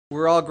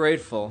We're all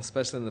grateful,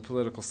 especially in the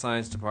political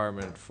science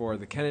department, for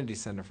the Kennedy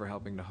Center for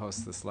helping to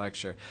host this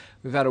lecture.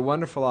 We've had a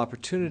wonderful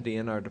opportunity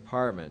in our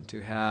department to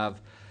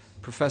have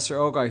Professor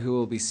Ogai, who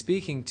will be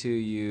speaking to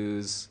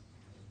you's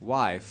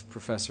wife,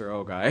 Professor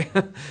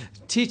Ogai,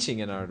 teaching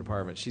in our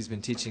department. She's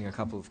been teaching a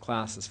couple of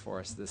classes for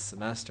us this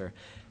semester.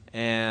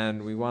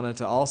 And we wanted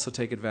to also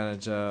take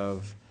advantage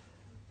of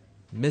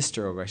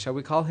Mr. Ogai. Shall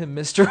we call him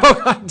Mr.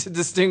 Ogai to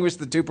distinguish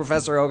the two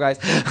Professor Ogais?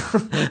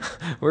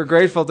 We're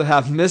grateful to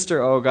have Mr.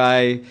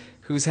 Ogai,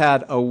 who's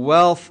had a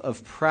wealth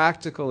of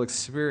practical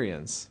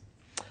experience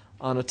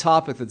on a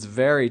topic that's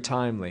very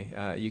timely.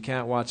 You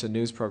can't watch a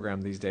news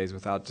program these days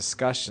without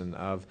discussion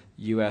of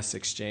U.S.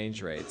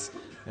 exchange rates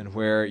and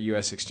where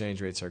U.S.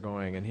 exchange rates are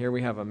going. And here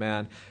we have a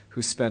man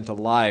who spent a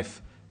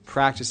life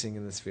practicing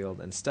in this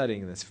field and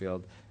studying in this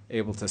field,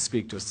 able to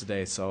speak to us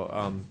today.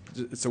 So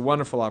it's a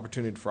wonderful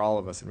opportunity for all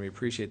of us, and we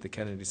appreciate the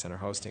Kennedy Center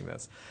hosting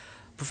this.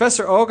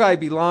 Professor Ogai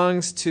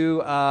belongs to,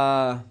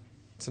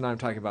 so now I'm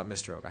talking about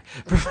Mr. Ogai.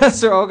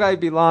 Professor Ogai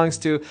belongs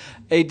to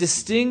a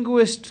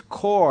distinguished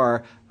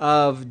corps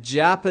of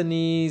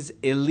Japanese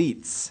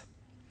elites.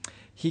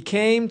 He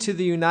came to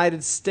the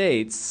United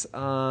States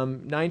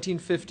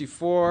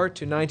 1954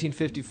 to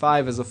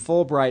 1955 as a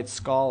Fulbright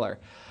scholar.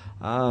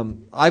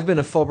 I've been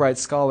a Fulbright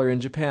scholar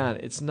in Japan.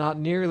 It's not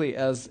nearly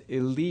as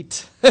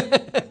elite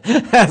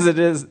as it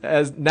is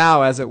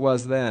now as it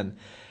was then.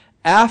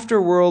 After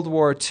World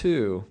War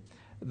II,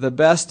 the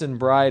best and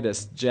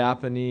brightest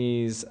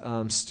Japanese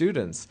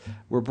students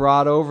were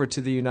brought over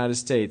to the United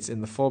States in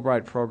the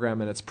Fulbright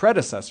program and its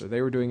predecessor.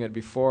 They were doing it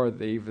before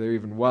there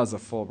even was a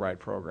Fulbright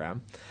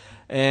program.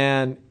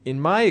 And in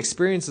my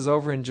experiences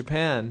over in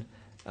Japan,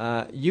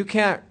 you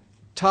can't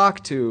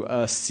talk to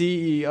a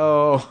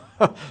CEO,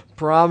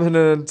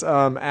 prominent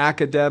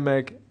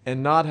academic,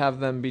 and not have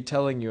them be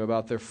telling you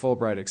about their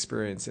Fulbright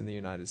experience in the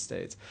United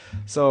States.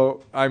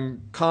 So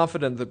I'm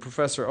confident that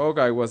Professor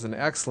Ogai was an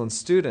excellent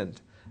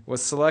student,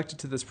 was selected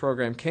to this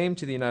program, came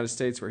to the United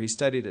States where he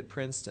studied at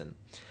Princeton.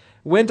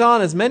 Went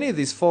on, as many of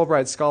these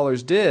Fulbright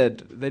scholars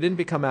did, they didn't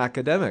become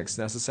academics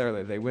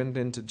necessarily. They went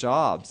into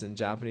jobs in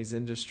Japanese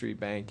industry,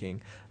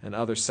 banking, and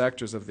other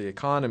sectors of the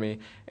economy.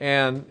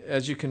 And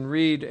as you can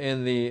read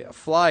in the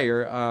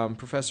flyer,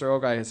 Professor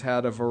Ogai has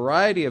had a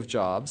variety of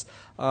jobs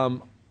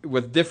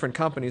with different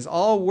companies,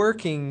 all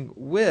working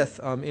with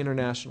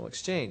international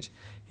exchange.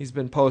 He's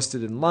been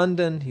posted in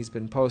London, he's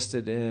been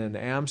posted in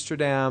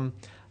Amsterdam,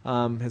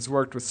 has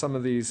worked with some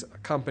of these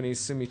companies,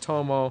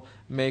 Sumitomo,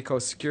 Mako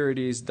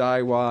Securities,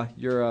 Daiwa,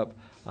 Europe,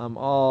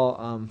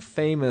 all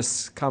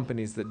famous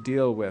companies that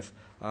deal with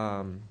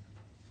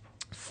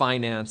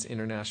finance,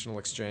 international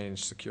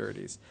exchange,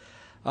 securities.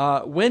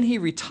 When he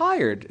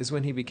retired is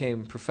when he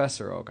became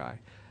Professor Ogai.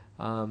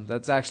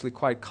 That's actually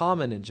quite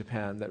common in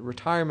Japan, that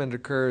retirement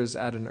occurs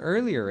at an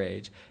earlier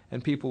age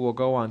and people will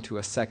go on to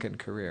a second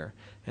career.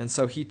 And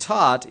so he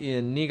taught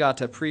in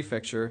Niigata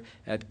Prefecture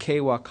at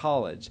Keiwa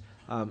College,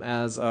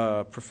 as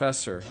a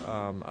professor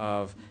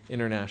of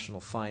international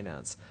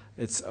finance.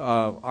 It's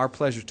our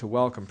pleasure to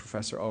welcome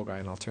Professor Ogai,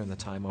 and I'll turn the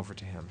time over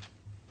to him.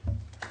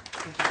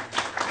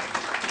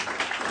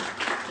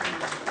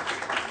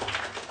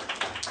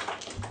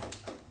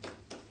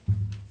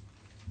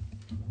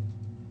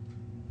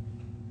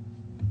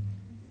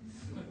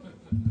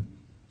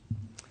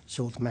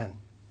 Short man.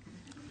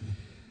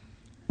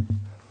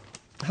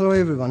 Hello,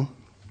 everyone.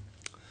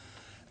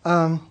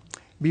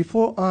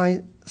 Before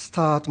I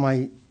start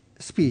my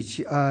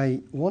speech, I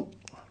want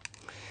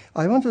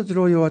to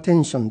draw your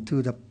attention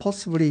to the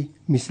possibly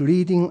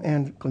misleading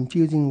and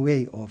confusing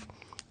way of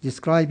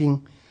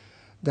describing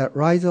the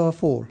rise or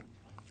fall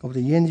of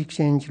the yen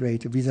exchange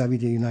rate vis-a-vis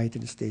the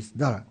United States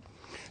dollar.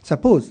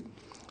 Suppose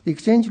the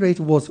exchange rate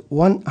was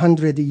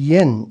 100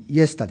 yen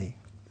yesterday,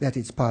 that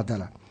is per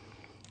dollar,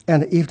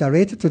 and if the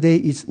rate today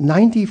is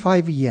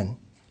 95 yen,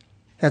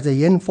 has the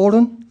yen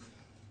fallen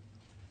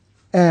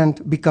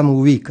and become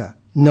weaker?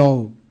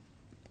 No.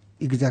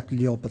 Exactly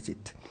the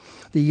opposite.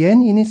 The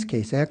yen in this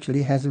case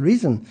actually has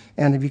risen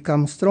and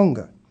become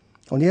stronger.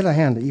 On the other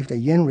hand, if the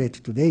yen rate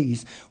today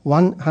is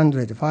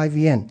 105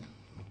 yen,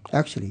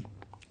 actually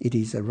it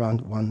is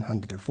around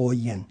 104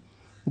 yen.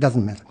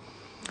 Doesn't matter.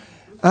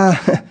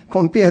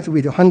 Compared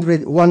with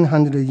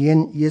 100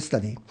 yen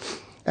yesterday,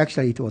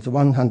 actually it was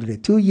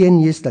 102 yen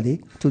yesterday,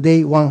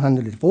 today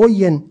 104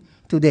 yen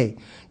today.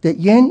 The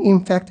yen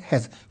in fact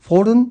has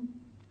fallen.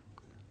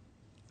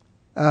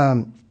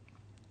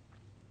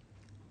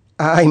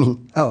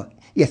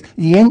 The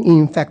yen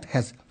in fact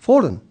has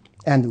fallen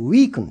and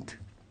weakened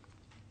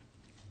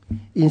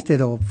instead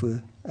of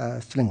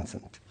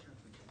strengthened.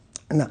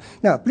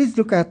 Now, please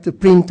look at the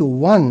print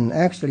 1,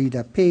 actually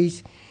the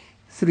page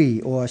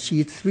 3 or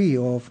sheet 3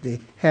 of the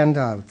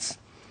handouts.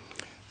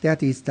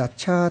 That is the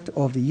chart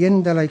of the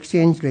yen-dollar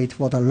exchange rate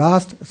for the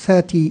last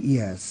 30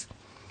 years.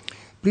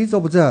 Please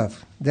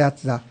observe that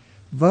the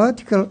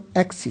vertical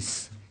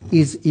axis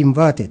is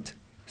inverted.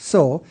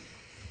 So,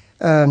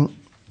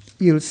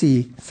 you'll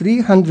see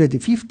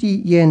 350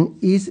 yen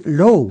is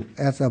low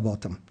at the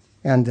bottom,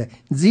 and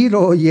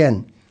 0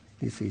 yen,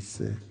 this is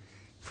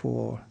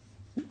for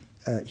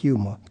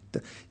humor.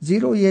 The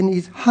 0 yen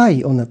is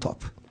high on the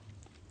top.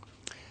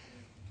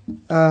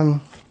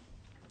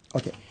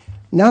 Okay,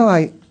 now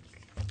I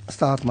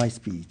start my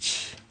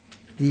speech.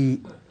 The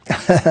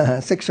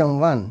section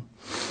 1,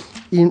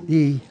 in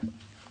the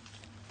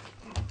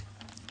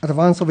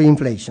advance of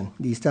inflation,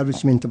 the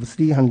establishment of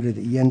 300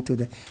 yen to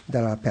the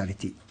dollar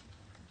parity.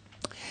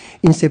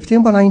 In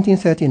September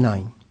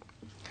 1939,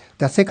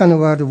 the Second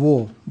World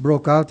War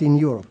broke out in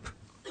Europe.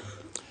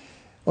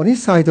 On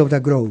this side of the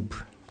globe,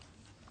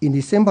 in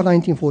December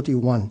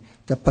 1941,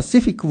 the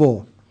Pacific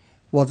War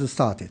was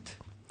started.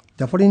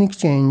 The foreign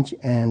exchange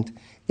and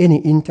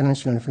any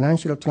international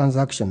financial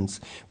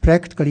transactions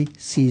practically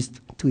ceased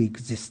to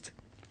exist.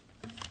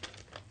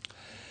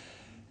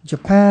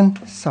 Japan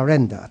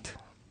surrendered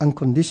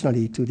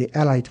unconditionally to the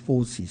Allied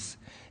forces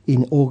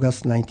in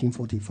August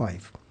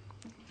 1945.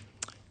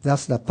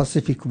 Thus, the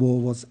Pacific War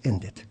was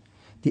ended.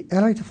 The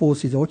Allied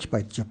forces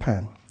occupied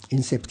Japan.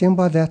 In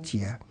September that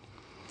year,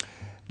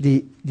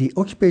 the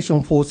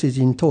occupation forces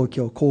in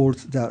Tokyo called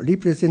the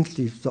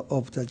representatives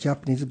of the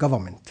Japanese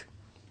government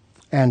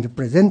and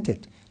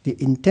presented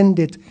the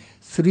intended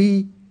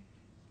 3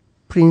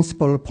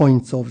 principal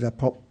points of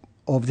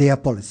their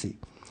policy.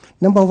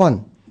 Number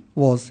 1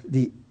 was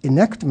the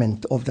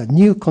enactment of the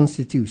new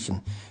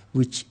constitution,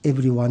 which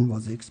everyone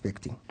was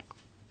expecting.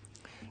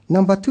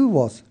 Number 2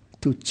 was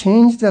to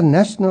change the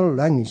national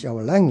language,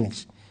 our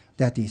language,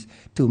 that is,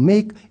 to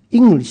make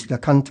English the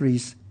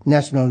country's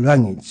national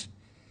language,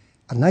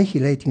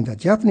 annihilating the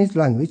Japanese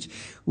language,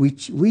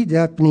 which we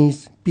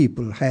Japanese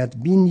people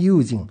had been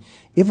using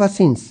ever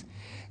since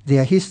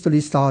their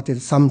history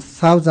started some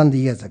 1,000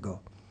 years ago.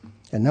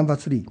 And number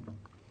 3,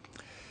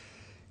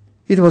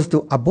 it was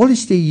to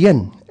abolish the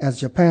yen as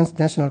Japan's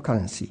national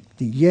currency.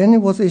 The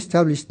yen was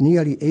established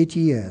nearly 80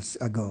 years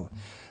ago,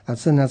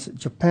 as soon as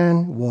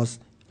Japan was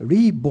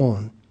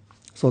reborn,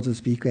 so to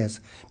speak, as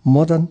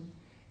modern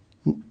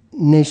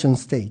nation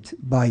state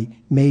by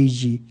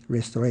Meiji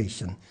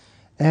Restoration,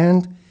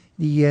 and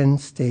the yen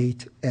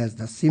stayed as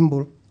the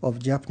symbol of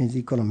Japanese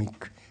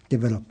economic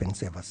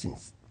developments ever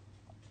since.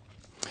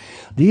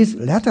 These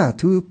latter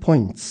 2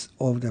 points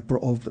of the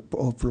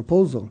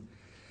proposal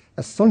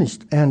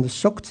astonished and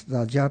shocked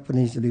the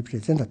Japanese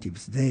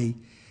representatives. They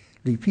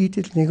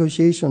repeated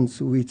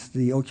negotiations with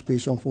the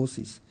occupation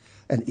forces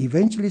and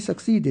eventually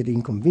succeeded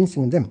in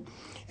convincing them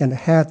and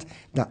had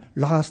the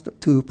last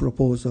 2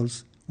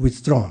 proposals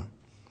withdrawn.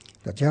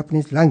 The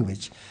Japanese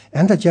language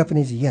and the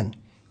Japanese yen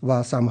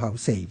were somehow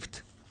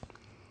saved.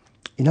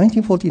 In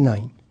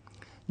 1949,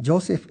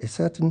 a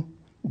certain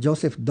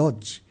Joseph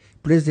Dodge,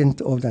 president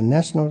of the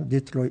National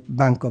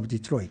Bank of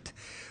Detroit,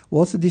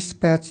 was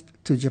dispatched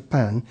to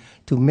Japan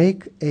to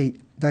make a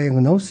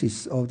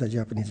diagnosis of the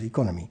Japanese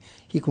economy.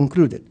 He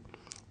concluded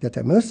that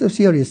the most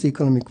serious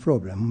economic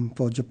problem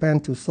for Japan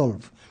to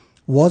solve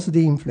was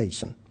the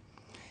inflation,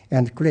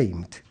 and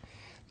claimed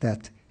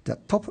that the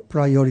top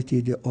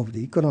priority of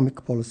the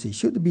economic policy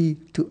should be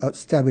to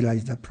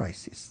stabilize the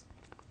prices.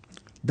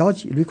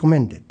 Dodge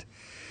recommended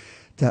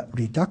the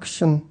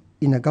reduction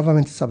in the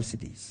government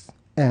subsidies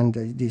and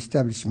the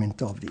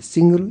establishment of the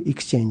single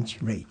exchange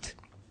rate.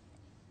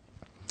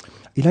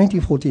 In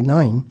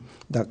 1949,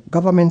 the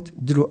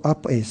government drew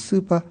up a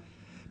super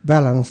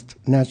balanced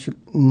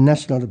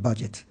national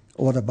budget,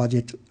 or the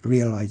budget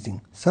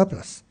realizing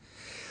surplus.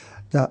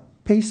 The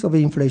pace of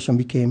inflation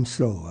became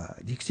slower.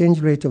 The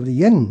exchange rate of the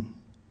yen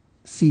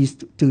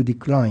ceased to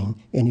decline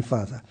any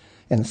further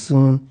and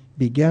soon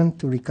began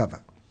to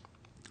recover.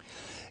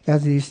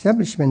 As the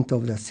establishment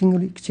of the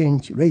single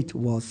exchange rate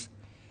was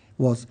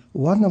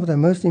one of the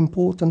most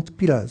important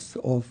pillars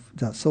of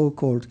the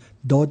so-called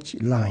Dodge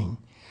line,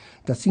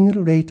 the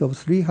single rate of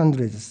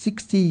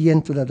 360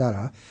 yen to the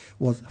dollar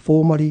was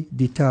formally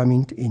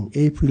determined in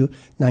April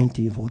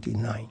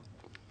 1949.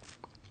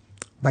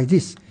 By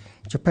this,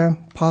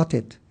 Japan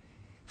parted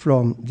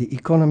from the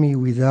economy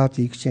without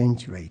the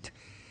exchange rate,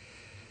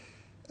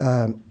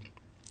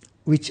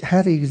 which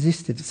had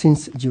existed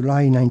since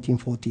July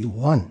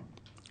 1941.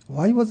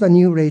 Why was the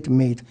new rate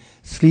made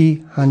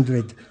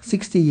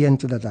 360 yen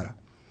to the dollar?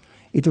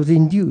 It was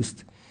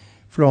induced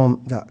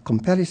from the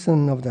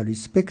comparison of the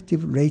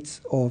respective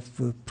rates of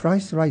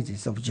price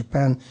rises of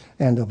Japan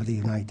and of the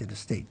United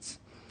States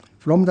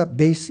from the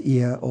base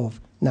year of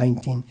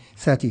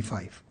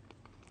 1935.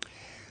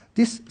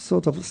 This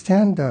sort of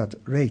standard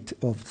rate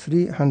of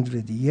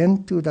 300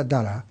 yen to the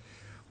dollar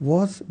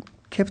was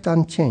kept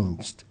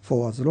unchanged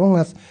for as long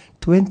as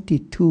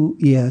 22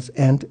 years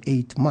and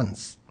 8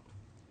 months.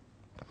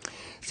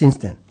 Since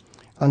then,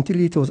 until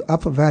it was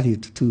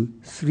upvalued to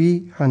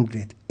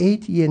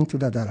 308 yen to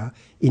the dollar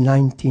in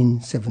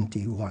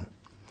 1971.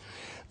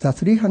 The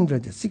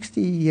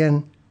 360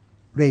 yen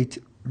rate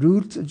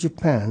ruled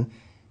Japan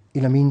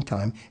in the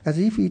meantime as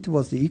if it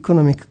was the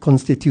economic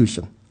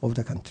constitution of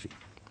the country.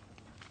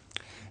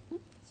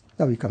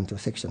 Now we come to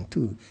section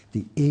 2,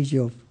 the age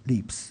of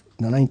leaps,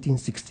 the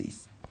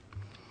 1960s.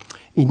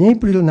 In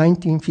April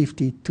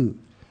 1952,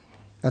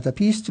 as a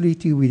peace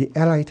treaty with the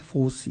Allied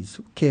forces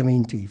came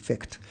into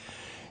effect,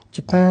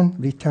 Japan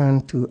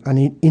returned to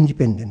an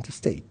independent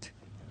state.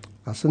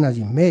 as soon as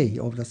in May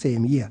of the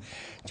same year,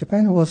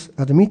 Japan was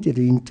admitted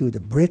into the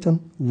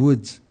Bretton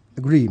Woods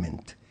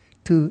Agreement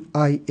to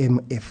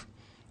IMF,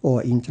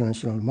 or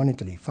International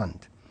Monetary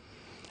Fund.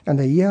 And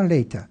a year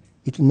later,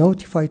 it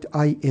notified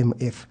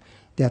IMF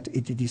that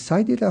it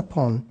decided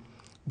upon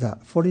the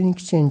foreign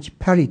exchange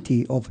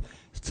parity of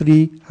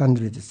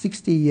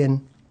 360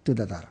 yen to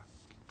the dollar.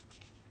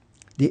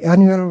 The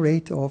annual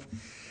rate of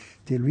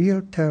the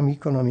real-term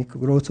economic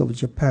growth of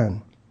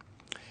Japan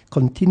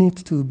continued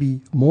to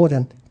be more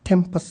than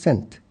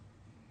 10%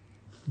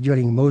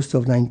 during most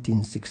of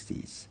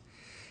 1960s.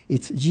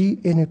 Its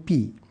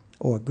GNP,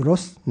 or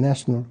gross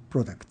national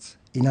products,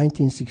 in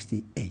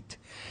 1968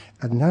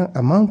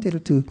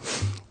 amounted to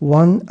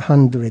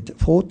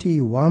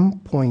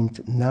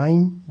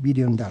 $141.9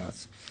 billion,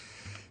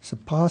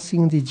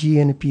 surpassing the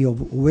GNP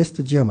of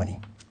West Germany.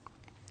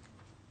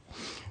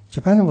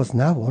 Japan was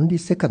now only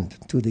second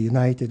to the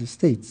United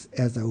States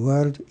as a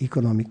world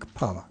economic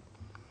power.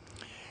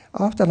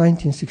 After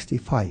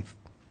 1965,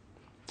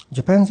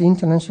 Japan's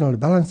international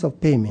balance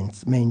of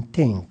payments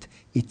maintained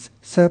its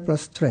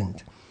surplus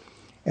trend,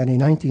 and in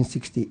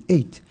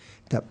 1968,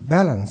 the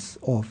balance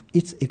of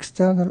its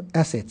external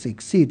assets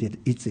exceeded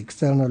its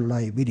external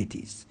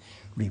liabilities,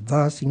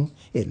 reversing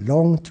a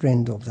long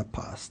trend of the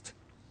past.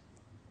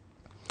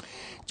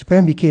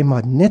 Japan became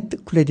a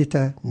net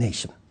creditor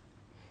nation.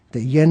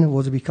 The yen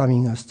was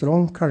becoming a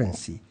strong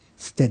currency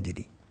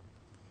steadily.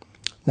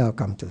 Now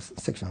come to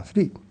section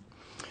 3,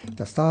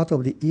 the start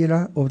of the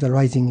era of the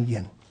rising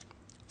yen.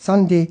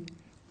 Sunday,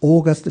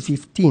 August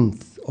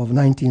 15th of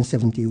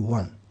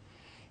 1971,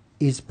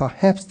 is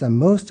perhaps the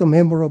most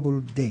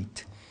memorable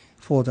date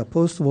for the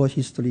post-war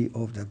history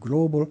of the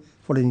global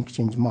foreign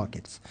exchange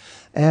markets,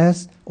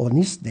 as on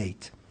this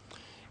date,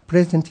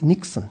 President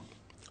Nixon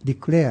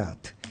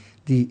declared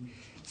the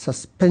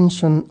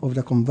suspension of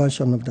the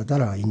conversion of the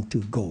dollar into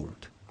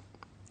gold.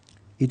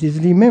 It is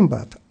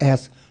remembered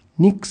as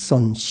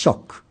Nixon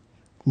shock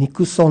in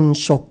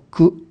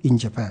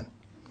Japan.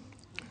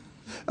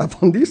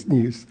 Upon this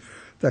news,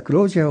 the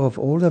closure of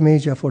all the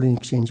major foreign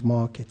exchange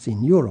markets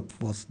in Europe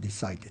was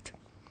decided.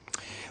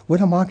 When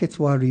the markets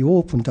were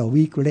reopened a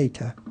week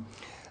later,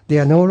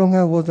 there no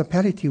longer was a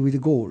parity with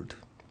gold,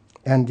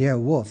 and there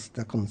was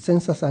the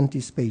consensus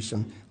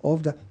anticipation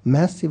of the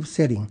massive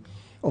selling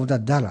of the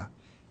dollar,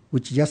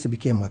 which just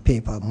became a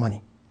paper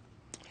money.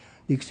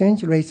 The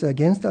exchange rates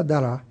against the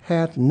dollar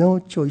had no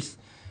choice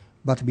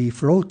but to be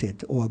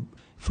floated or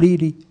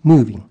freely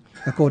moving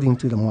according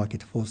to the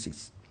market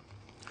forces.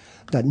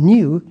 The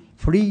new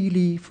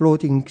freely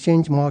floating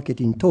exchange market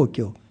in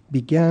Tokyo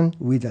began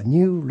with a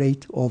new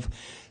rate of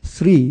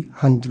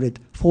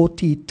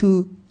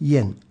 342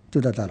 yen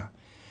to the dollar.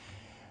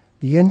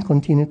 The yen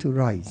continued to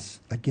rise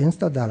against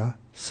the dollar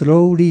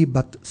slowly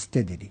but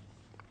steadily.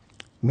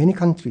 Many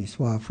countries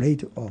were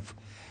afraid of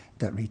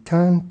the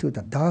return to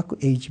the dark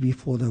age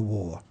before the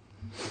war,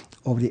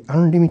 of the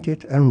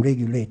unlimited,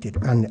 unregulated,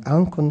 and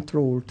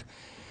uncontrolled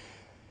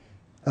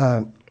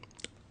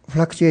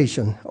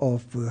fluctuation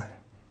of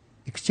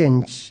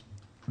exchange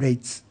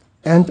rates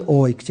and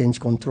or exchange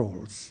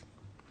controls.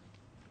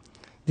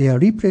 Their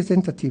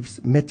representatives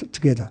met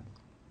together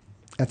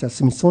at the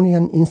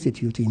Smithsonian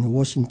Institute in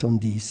Washington,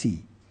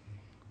 D.C.,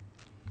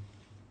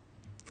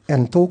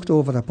 and talked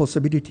over the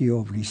possibility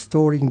of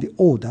restoring the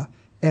order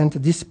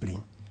and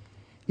discipline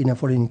in the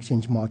foreign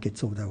exchange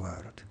markets of the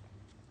world.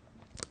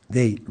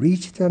 They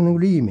reached an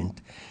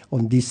agreement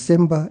on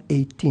December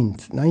 18,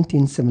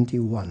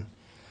 1971,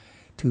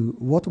 to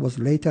what was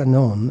later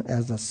known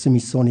as the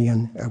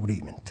Smithsonian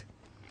Agreement.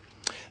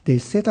 They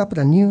set up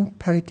the new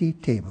parity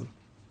table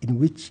in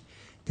which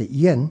the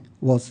yen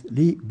was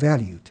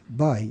revalued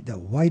by the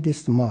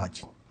widest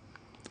margin.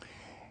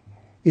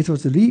 It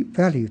was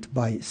revalued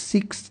by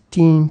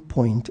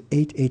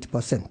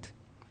 16.88%,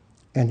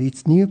 and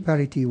its new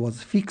parity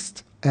was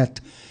fixed at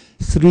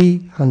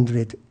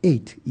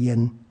 308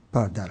 yen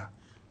per dollar.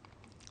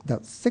 The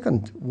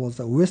second was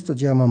the West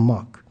German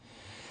mark,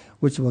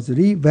 which was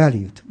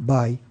revalued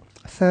by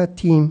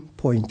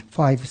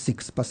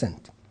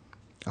 13.56%.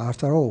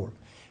 After all,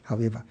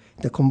 however,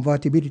 the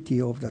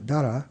convertibility of the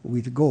dollar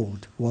with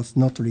gold was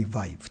not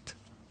revived.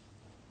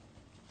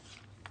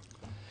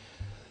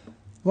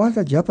 While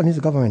the Japanese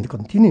government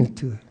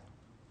continued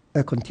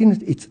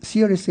its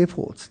serious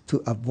efforts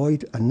to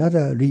avoid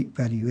another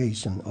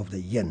revaluation of the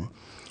yen,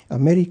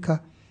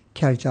 America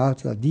carried out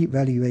the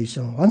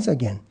devaluation once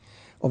again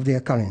of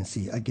their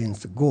currency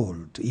against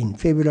gold in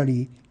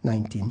February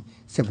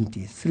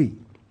 1973.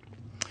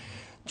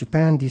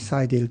 Japan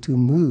decided to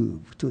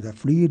move to the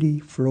freely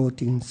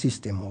floating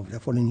system of the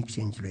foreign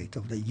exchange rate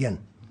of the yen.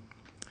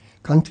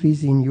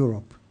 Countries in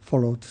Europe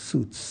followed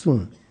suit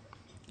soon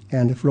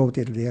and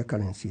floated their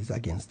currencies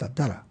against the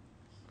dollar.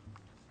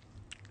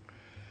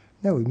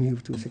 Now we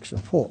move to section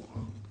 4.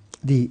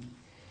 The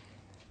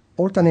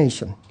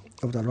alternation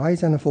of the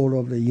rise and fall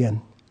of the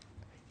yen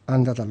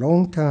under the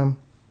long-term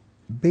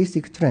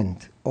basic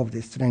trend of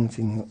the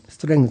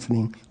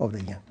strengthening of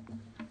the yen.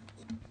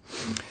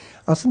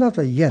 As soon as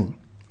the yen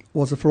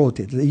was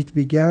floated, it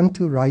began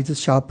to rise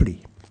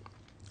sharply,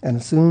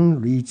 and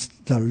soon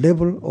reached the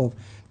level of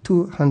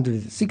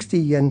 260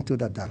 yen to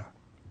the dollar.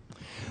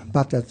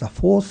 But as the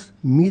Fourth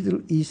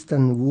Middle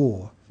Eastern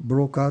War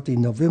broke out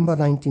in November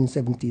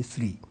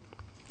 1973,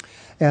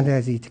 and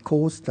as it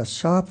caused the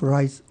sharp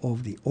rise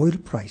of the oil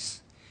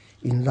price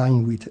in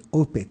line with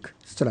OPEC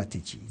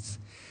strategies,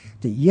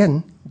 the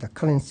yen, the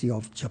currency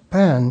of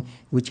Japan,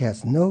 which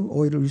has no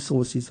oil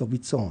resources of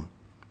its own,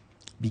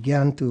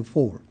 began to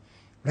fall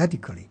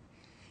radically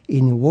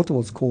in what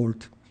was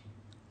called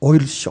oil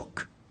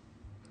shock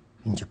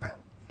in Japan.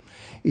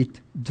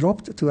 It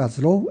dropped to as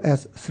low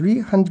as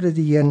 300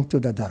 yen to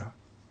the dollar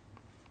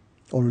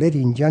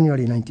already in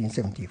January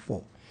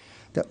 1974.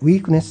 The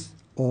weakness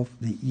of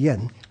the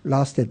yen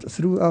lasted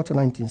throughout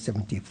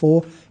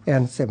 1974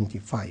 and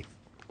 75.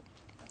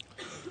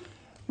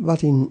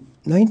 But in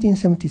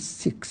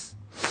 1976,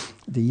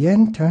 the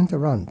yen turned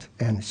around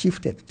and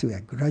shifted to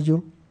a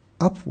gradual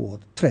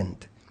upward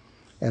trend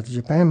as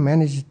Japan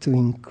managed to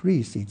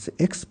increase its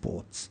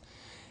exports,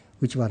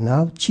 which were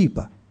now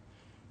cheaper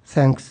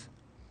thanks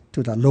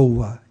to the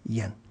lower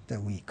yen, the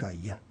weaker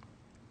yen.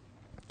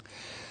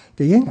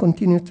 The yen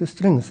continued to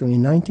strengthen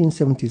in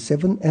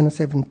 1977 and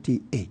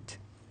 78.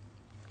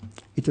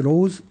 It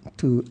rose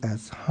to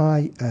as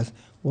high as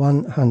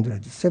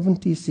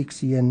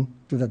 176 yen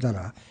to the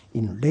dollar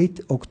in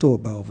late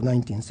October of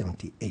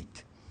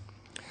 1978.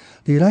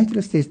 The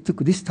United States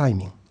took this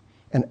timing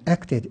and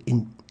acted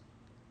in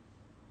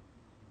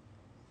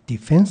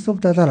defense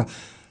of the dollar.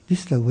 This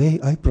is the way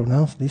I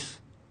pronounce this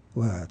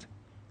word,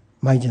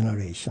 my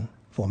generation,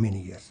 for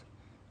many years.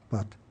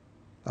 But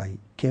I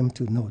came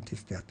to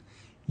notice that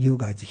you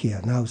guys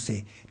here now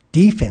say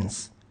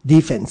defense,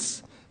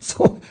 defense.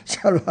 So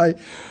shall I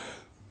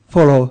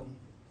follow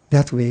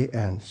that way,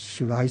 and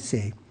should I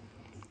say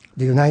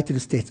the United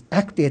States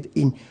acted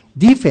in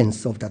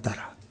defense of the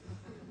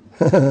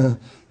dollar?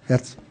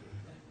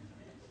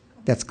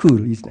 That's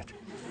cool, isn't it?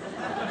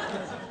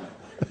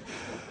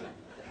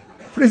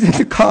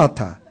 President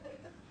Carter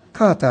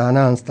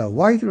announced a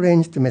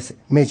wide-ranged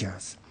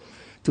measures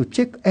to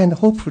check and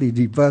hopefully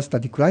reverse the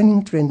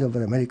declining trend of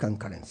the American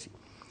currency.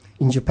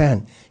 In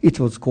Japan, it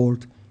was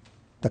called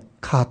the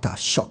Carter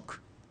shock.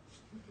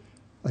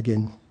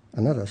 Again,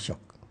 another shock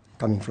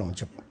coming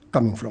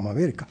from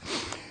America.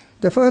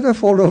 The further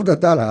fall of the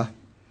dollar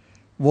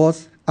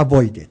was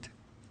avoided.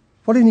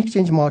 Foreign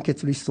exchange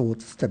markets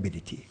restored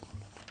stability.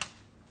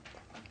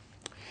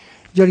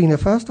 During the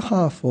first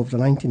half of the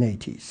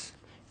 1980s,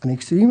 an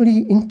extremely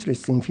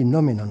interesting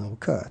phenomenon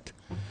occurred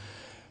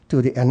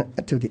to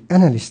the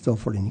analysts of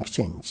foreign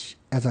exchange,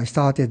 as I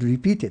started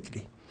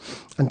repeatedly.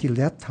 Until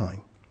that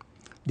time,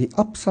 the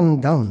ups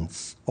and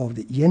downs of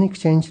the yen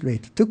exchange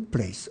rate took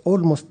place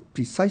almost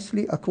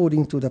precisely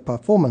according to the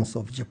performance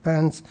of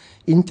Japan's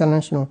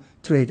international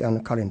trade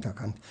and current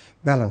account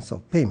balance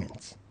of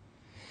payments.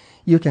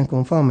 You can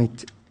confirm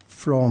it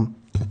from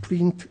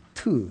print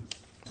 2.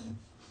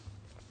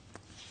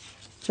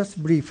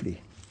 Just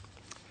briefly,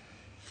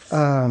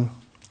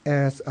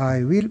 as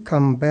I will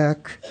come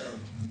back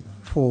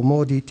for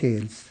more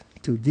details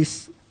to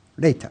this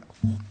later.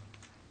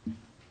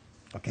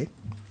 Okay?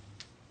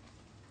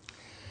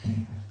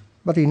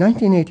 But in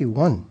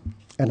 1981,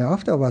 and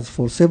afterwards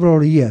for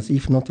several years,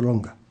 if not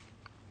longer,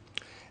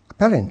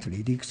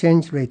 apparently the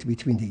exchange rate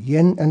between the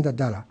yen and the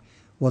dollar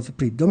was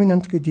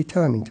predominantly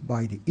determined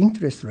by the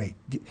interest rate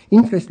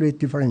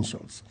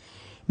differentials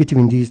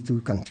between these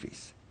two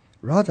countries,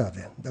 rather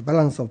than the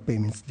balance of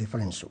payments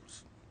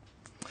differentials.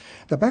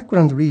 The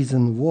background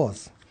reason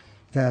was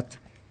that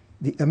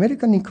the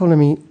American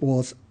economy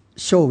was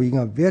showing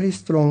a very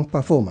strong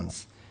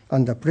performance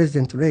under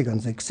President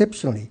Reagan's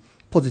exceptionally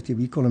positive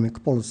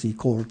economic policy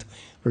called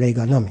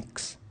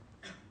Reaganomics,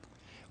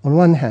 on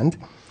one hand,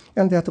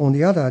 and that on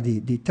the other, the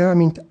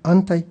determined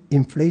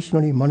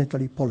anti-inflationary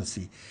monetary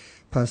policy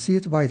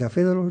pursued by the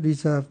Federal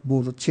Reserve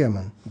Board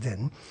chairman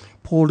then,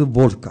 Paul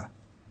Volcker,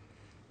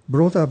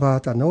 brought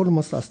about an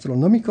almost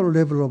astronomical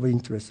level of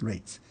interest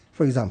rates.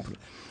 For example,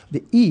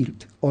 the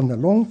yield on the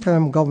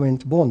long-term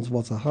government bonds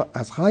was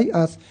as high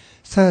as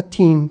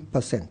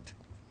 13%,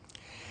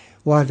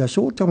 while the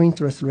short-term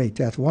interest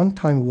rate at one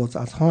time was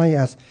as high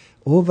as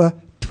over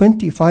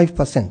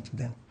 25%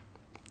 then.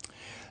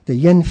 The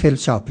yen fell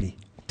sharply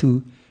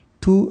to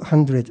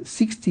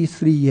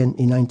 263 yen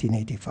in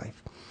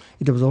 1985.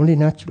 It was only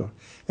natural,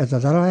 as the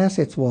dollar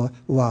assets were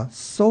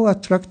so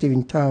attractive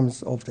in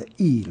terms of the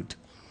yield,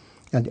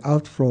 and the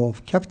outflow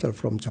of capital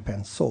from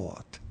Japan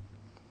soared.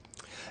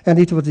 And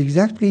it was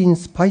exactly in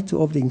spite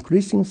of the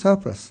increasing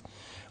surplus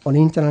on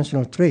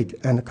international trade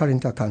and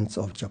current accounts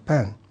of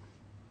Japan.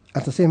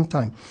 At the same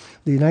time,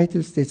 the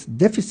United States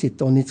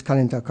deficit on its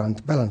current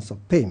account balance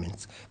of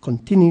payments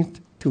continued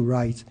to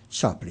rise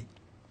sharply.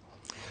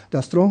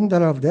 The strong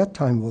dollar of that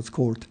time was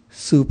called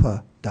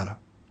super dollar.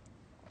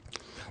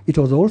 It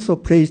was also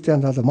praised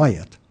and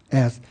admired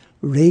as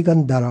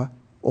Reagan dollar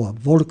or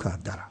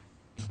Volcker dollar.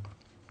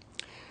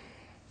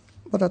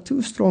 But a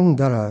too strong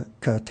dollar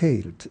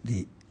curtailed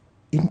the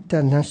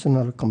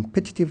international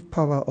competitive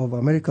power of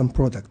American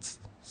products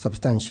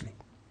substantially.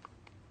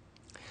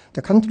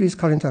 The country's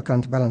current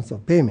account balance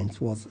of payments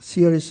was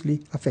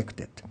seriously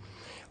affected,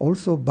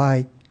 also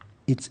by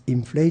its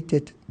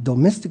inflated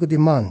domestic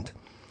demand,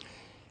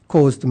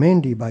 caused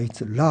mainly by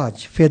its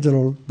large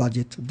federal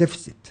budget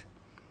deficit,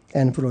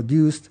 and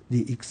produced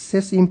the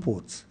excess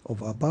imports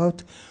of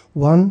about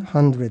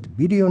 $100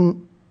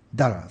 billion,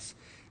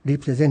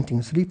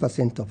 representing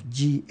 3% of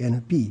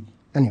GNP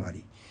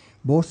annually,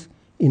 both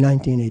in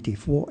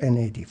 1984 and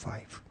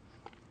 85.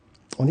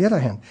 On the other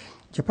hand,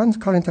 Japan's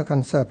current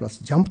account surplus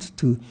jumped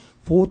to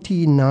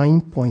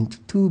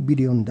 $49.2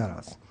 billion,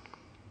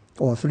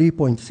 or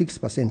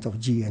 3.6% of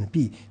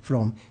GNP,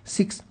 from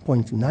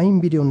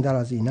 $6.9 billion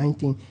in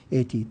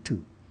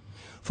 1982.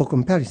 For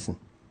comparison,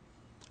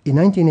 in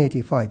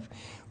 1985,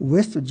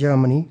 West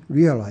Germany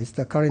realized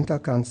a current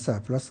account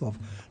surplus of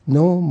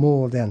no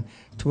more than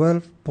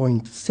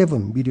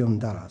 $12.7 billion,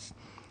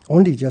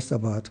 only just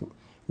about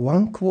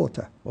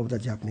 1/4 of the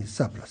Japanese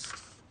surplus.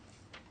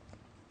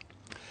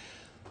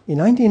 In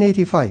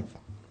 1985,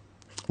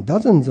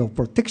 dozens of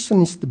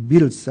protectionist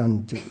bills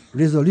and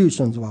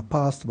resolutions were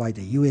passed by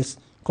the US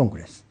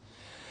Congress.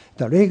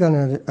 The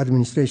Reagan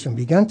administration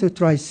began to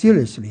try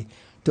seriously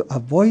to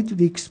avoid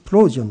the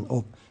explosion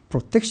of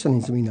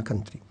protectionism in the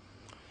country,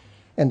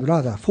 and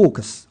rather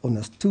focus on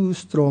a too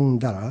strong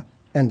dollar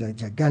and a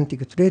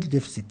gigantic trade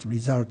deficit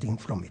resulting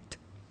from it.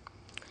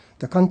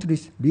 The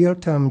country's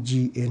real-term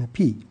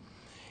GNP,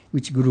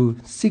 which grew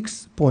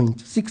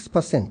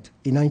 6.6%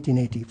 in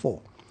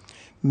 1984,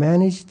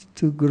 managed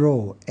to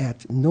grow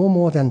at no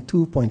more than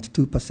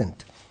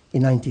 2.2%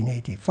 in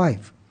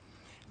 1985,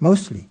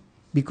 mostly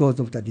because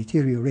of the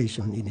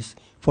deterioration in its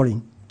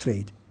foreign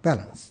trade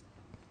balance.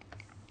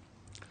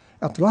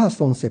 At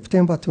last, on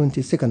September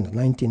 22,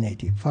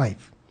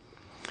 1985,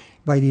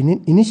 by the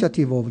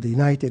initiative of the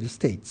United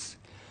States,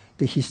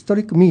 the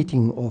historic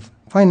meeting of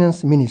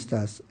finance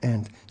ministers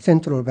and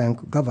central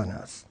bank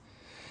governors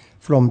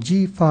from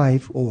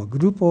G5, or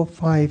Group of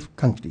 5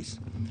 countries,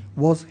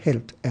 was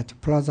held at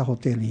Plaza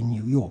Hotel in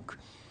New York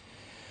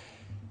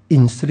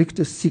in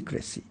strict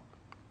secrecy.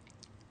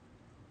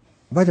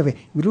 By the way,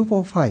 Group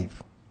of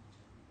 5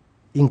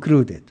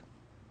 included,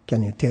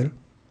 can you tell,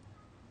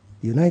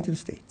 United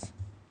States,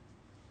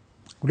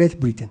 Great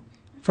Britain,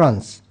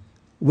 France,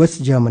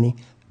 West Germany,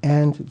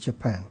 and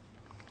Japan.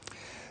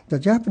 The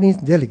Japanese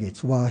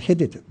delegates were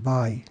headed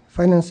by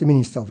Finance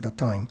Minister of the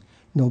time,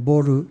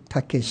 Noboru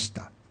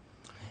Takeshita.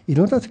 In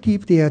order to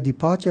keep their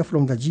departure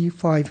from the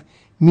G5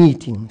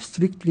 meeting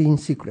strictly in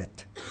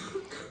secret,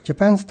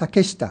 Japan's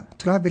Takeshita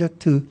traveled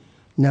to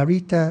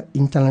Narita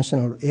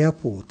International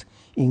Airport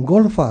in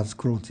golfer's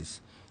clothes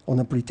on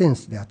a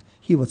pretense that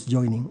he was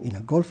joining in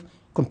a golf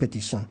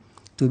competition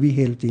to be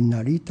held in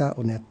Narita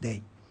on that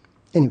day.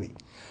 Anyway,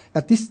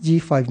 at this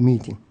G5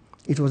 meeting,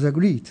 it was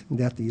agreed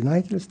that the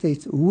United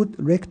States would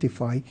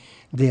rectify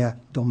their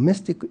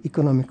domestic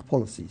economic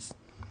policies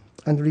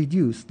and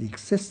reduce the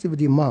excessive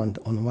demand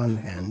on one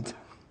hand,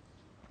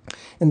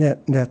 and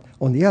that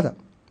on the other,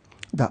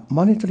 the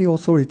monetary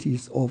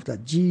authorities of the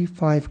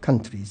G5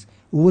 countries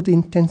would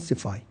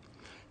intensify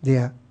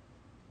their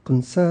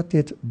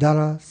concerted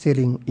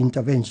dollar-selling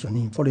intervention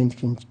in foreign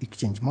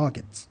exchange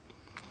markets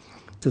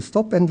to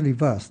stop and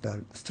reverse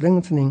the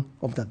strengthening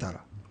of the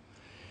dollar.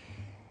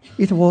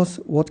 It was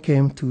what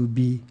came to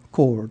be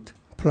called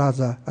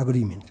Plaza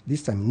Agreement.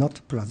 This time not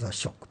Plaza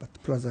Shock, but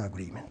Plaza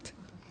Agreement.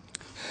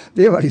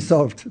 They were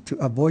resolved to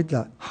avoid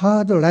the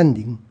hard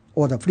landing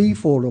or the free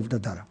fall of the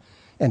dollar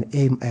and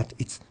aim at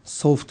its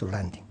soft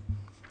landing.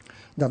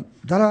 The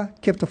dollar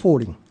kept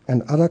falling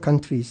and other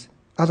currencies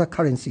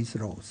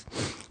rose.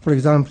 For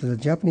example, the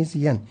Japanese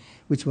yen,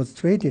 which was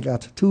traded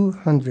at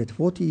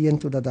 240 yen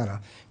to the dollar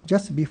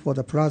just before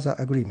the Plaza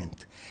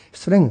Agreement,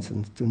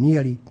 strengthened to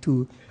nearly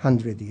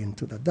 200 yen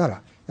to the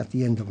dollar at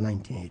the end of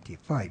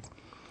 1985.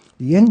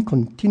 The yen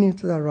continued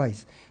to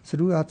rise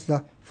throughout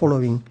the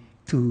following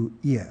 2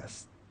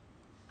 years.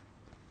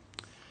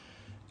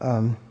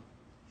 In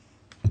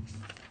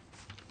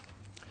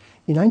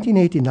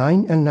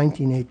 1989 and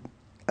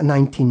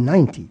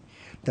 1990,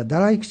 the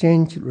dollar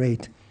exchange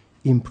rate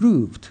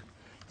improved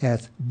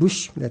as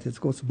Bush, that is,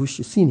 of course, Bush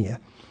Sr.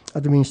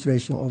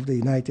 administration of the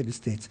United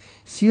States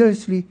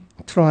seriously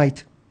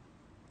tried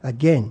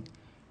again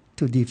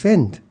to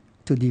defend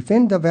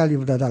the value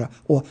of the dollar,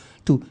 or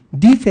to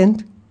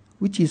defend,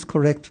 which is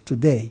correct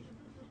today.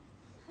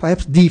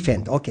 Perhaps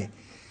defend, okay.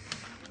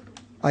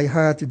 I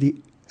heard the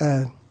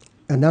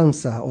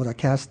announcer or the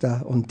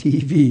caster on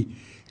TV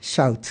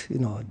shout,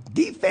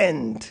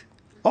 defend,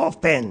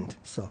 offend.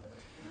 So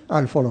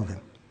I'll follow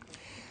them.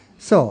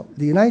 So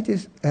the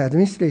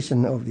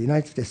administration of the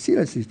United States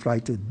seriously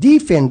tried to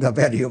defend the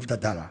value of the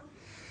dollar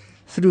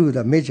through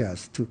the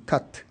measures to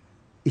cut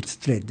its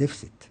trade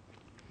deficit.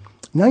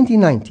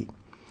 1990,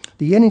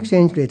 the yen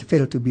exchange rate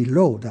fell to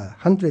below the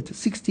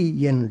 160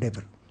 yen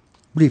level.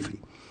 Briefly,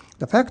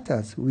 the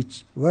factors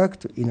which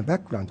worked in the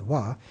background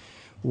were: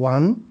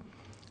 1,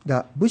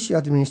 the Bush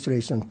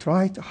administration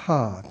tried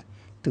hard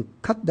to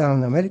cut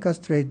down America's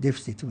trade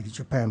deficit with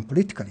Japan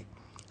politically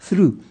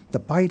through the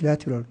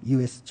bilateral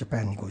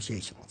US-Japan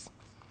negotiations.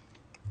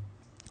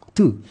 2,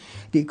 2.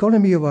 The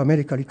economy of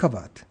America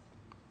recovered.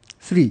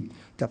 3.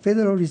 The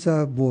Federal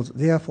Reserve Board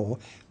therefore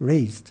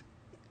raised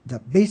the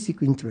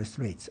basic interest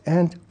rates.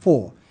 And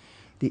 4.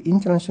 The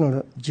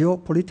international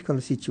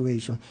geopolitical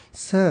situation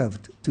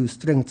served to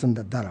strengthen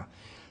the dollar.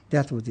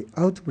 That was the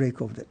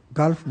outbreak of the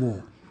Gulf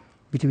War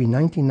between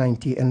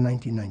 1990 and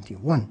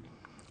 1991,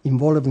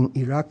 involving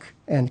Iraq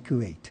and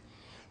Kuwait.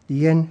 The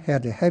yen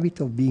had a habit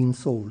of being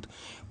sold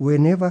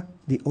whenever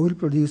the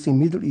oil-producing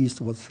Middle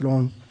East was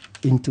thrown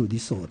into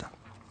disorder.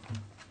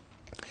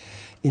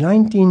 In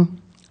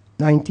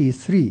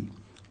 1993,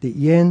 the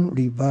yen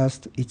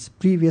reversed its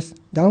previous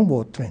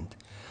downward trend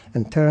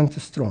and turned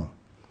strong.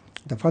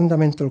 The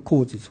fundamental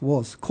cause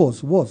was,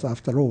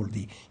 after all,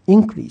 the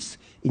increase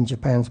in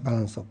Japan's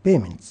balance of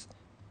payments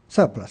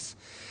surplus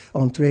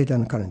on trade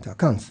and current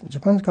accounts.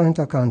 Japan's current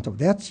account of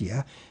that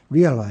year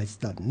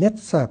realized a net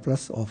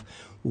surplus of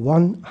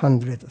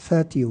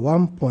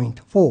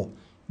 $131.4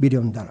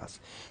 billion.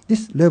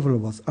 This level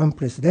was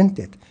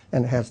unprecedented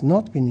and has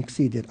not been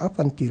exceeded up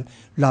until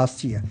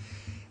last year.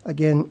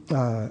 Again,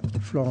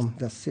 from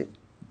the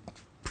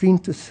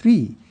print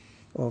 3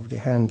 of the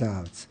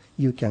handouts,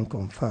 you can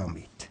confirm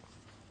it.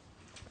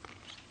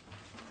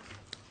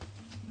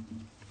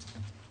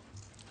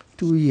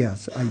 2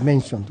 years I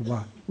mentioned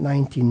were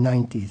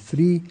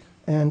 1993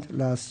 and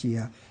last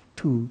year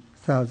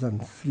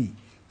 2003.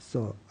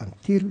 So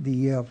until the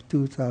year of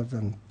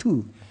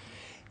 2002,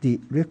 the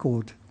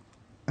record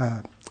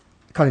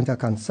current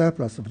account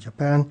surplus of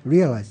Japan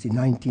realized in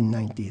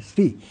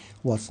 1993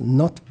 was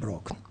not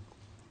broken.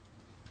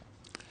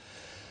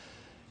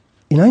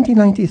 In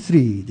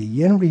 1993, the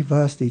yen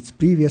reversed its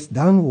previous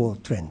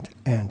downward trend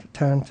and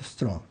turned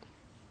strong.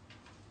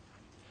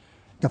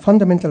 The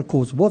fundamental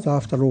cause was,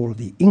 after all,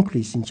 the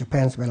increase in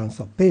Japan's balance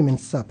of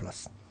payments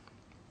surplus.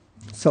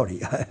 Sorry,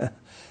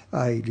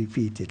 I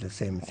repeated the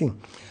same thing.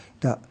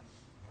 The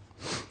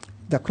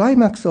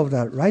climax of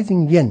the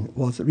rising yen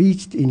was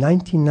reached in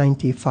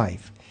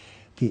 1995.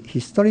 The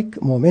historic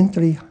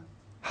momentary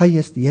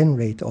highest yen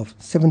rate of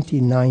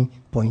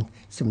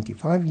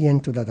 79.75 yen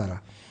to the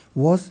dollar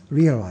was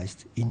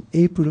realized in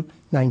April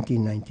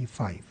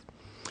 1995.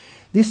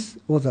 This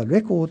was a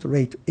record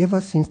rate ever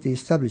since the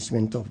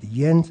establishment of the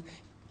yen's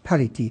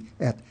parity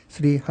at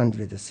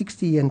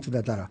 360 yen to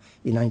the dollar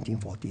in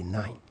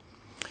 1949.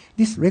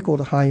 This record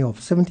high of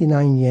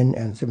 79 yen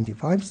and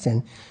 75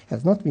 cents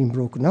has not been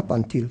broken up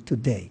until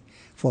today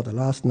for the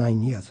last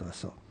 9 years or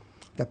so.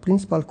 The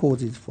principal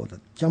causes for the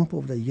jump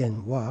of the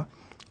yen were: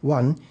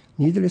 1,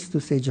 needless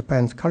to say,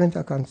 Japan's current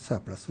account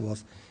surplus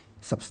was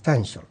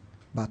substantial,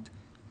 but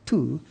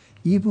 2,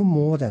 even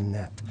more than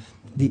that,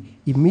 the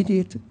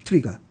immediate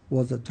trigger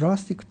was a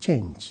drastic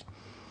change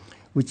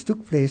which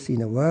took place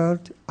in a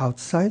world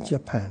outside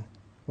Japan.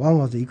 One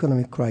was the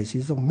economic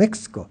crisis of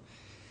Mexico,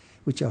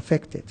 which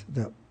affected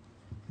the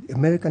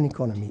American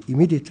economy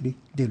immediately,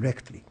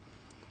 directly.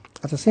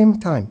 At the same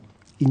time,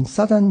 in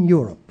southern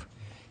Europe,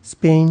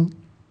 Spain,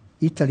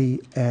 Italy,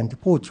 and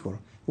Portugal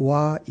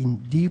were in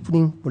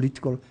deepening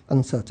political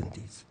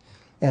uncertainties,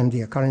 and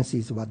their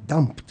currencies were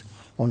dumped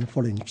on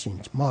foreign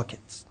exchange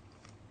markets.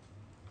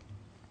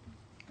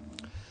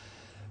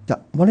 The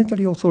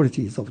monetary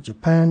authorities of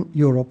Japan,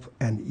 Europe,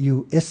 and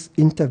US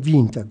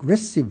intervened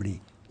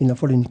aggressively in the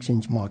foreign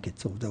exchange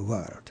markets of the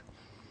world.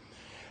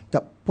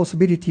 The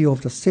possibility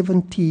of the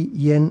 70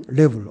 yen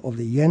level of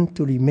the yen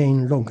to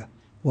remain longer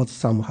was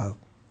somehow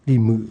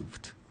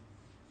removed.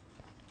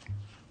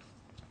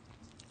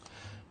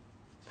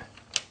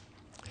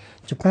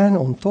 Japan,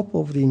 on top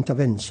of the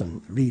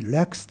intervention,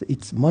 relaxed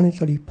its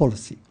monetary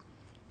policy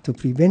to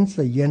prevent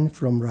the yen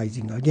from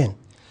rising again.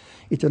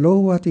 It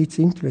lowered its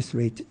interest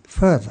rate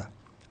further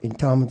in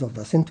terms of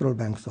the central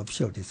bank's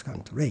official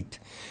discount rate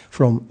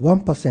from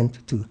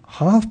 1% to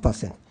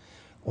 0.5%,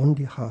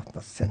 only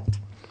 0.5%.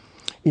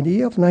 In the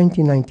year of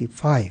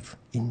 1995,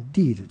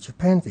 indeed,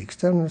 Japan's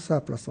external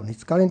surplus on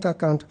its current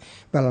account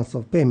balance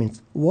of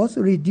payments was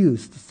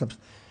reduced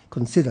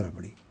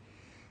considerably.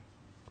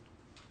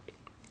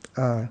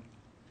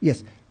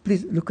 Yes,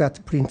 please look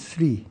at print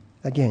 3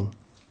 again.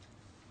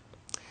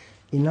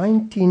 In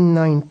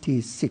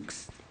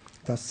 1996,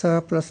 the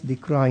surplus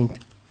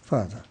declined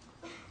further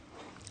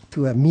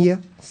to a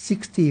mere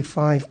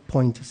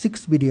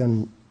 $65.6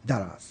 billion.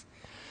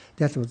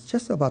 That was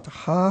just about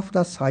half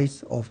the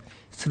size of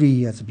 3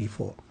 years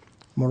before.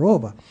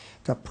 Moreover,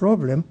 the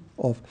problem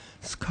of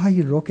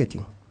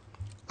skyrocketing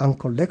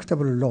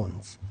uncollectible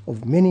loans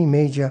of many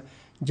major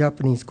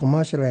Japanese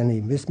commercial and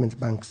investment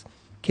banks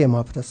came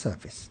up the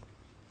surface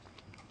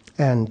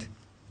and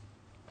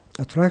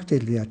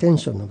attracted the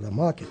attention of the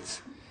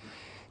markets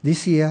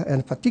this year,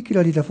 and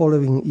particularly the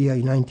following year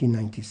in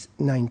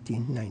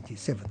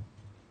 1997.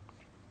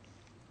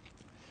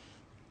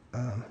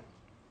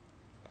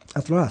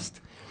 At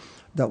last,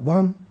 the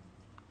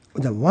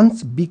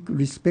once big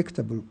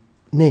respectable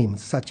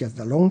names such as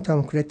the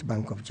Long-Term Credit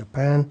Bank of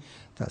Japan,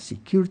 the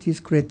Securities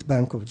Credit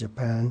Bank of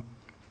Japan,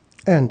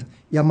 and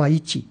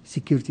Yamaichi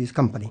Securities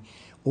Company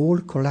all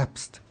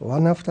collapsed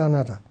one after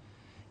another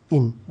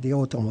in the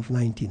autumn of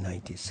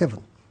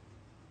 1997.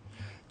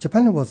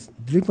 Japan was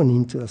driven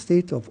into a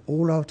state of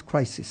all-out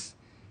crisis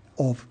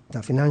of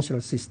the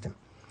financial system,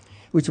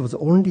 which was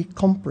only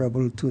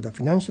comparable to the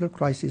financial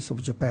crisis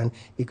of Japan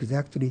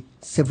exactly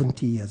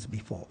 70 years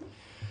before.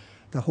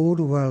 The whole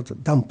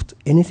world dumped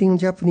anything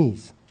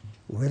Japanese,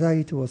 whether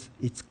it was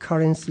its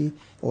currency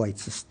or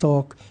its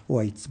stock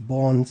or its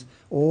bonds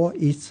or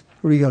its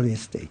real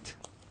estate.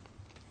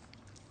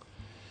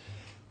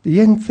 The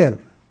yen fell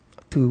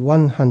to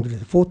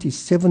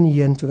 147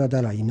 yen to the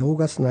dollar in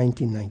August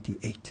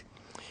 1998,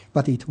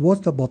 but it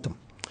was the bottom.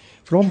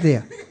 From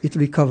there, it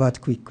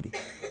recovered quickly.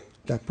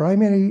 The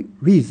primary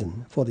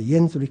reason for the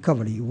yen's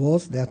recovery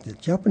was that the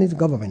Japanese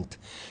government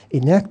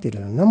enacted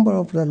a number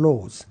of the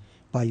laws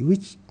by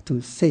which to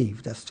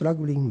save the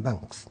struggling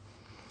banks,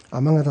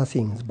 among other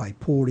things by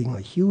pouring a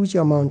huge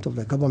amount of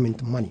the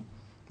government money,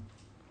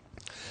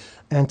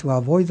 and to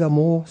avoid a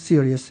more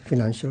serious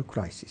financial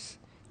crisis.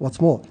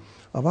 What's more,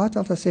 about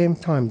at the same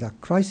time, the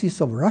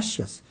crisis of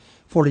Russia's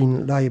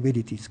foreign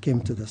liabilities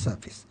came to the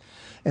surface,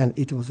 and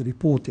it was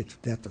reported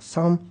that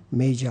some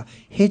major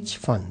hedge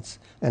funds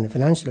and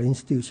financial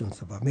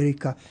institutions of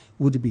America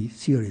would be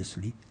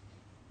seriously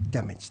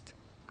damaged.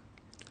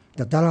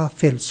 The dollar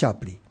fell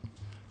sharply.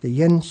 The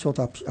yen shot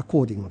up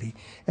accordingly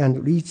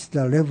and reached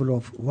the level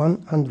of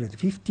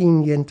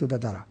 115 yen to the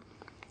dollar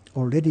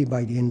already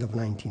by the end of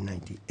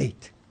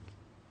 1998.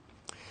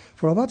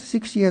 For about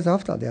 6 years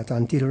after that,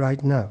 until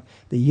right now,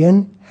 the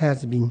yen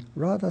has been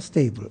rather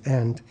stable,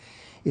 and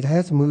it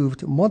has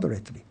moved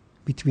moderately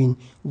between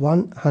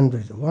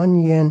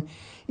 101 yen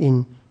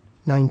in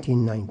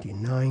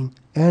 1999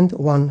 and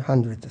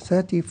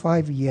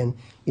 135 yen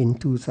in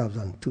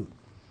 2002.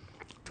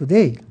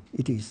 Today,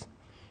 it is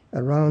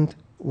around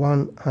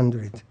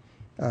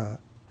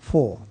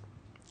 104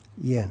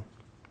 yen.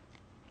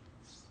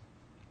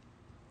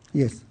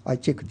 Yes, I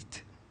checked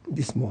it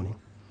this morning.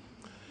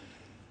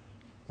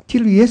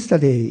 Till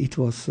yesterday, it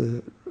was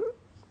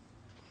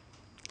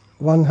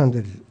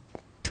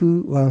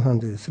 102,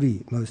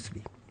 103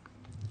 mostly,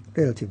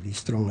 relatively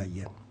stronger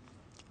yen.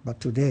 But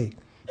today,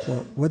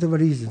 for whatever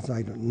reasons,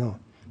 I don't know,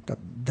 the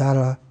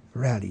dollar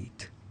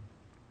rallied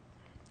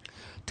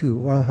to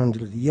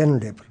 100 yen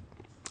level.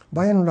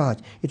 By and large,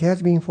 it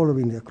has been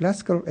following the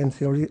classical and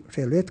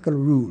theoretical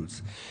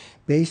rules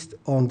based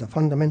on the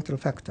fundamental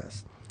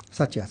factors,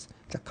 such as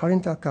the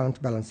current account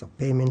balance of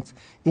payments,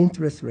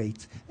 interest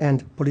rates,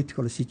 and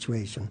political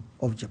situation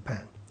of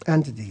Japan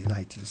and the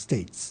United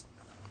States.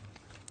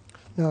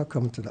 Now I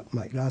come to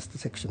my last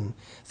section,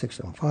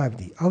 section 5,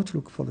 the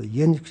outlook for the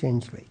yen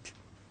exchange rate.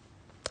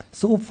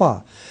 So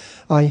far,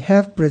 I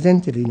have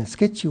presented in a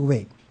sketchy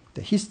way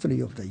the history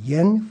of the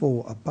yen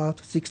for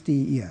about 60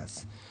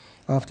 years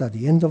after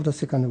the end of the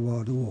Second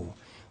World War,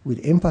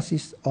 with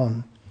emphasis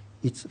on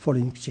its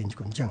foreign exchange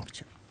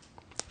conjuncture.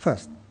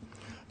 First,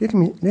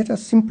 let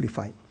us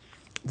simplify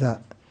the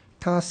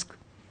task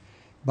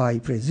by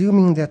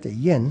presuming that the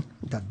yen,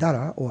 the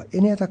dollar, or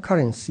any other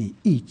currency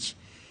each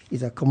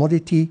is a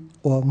commodity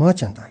or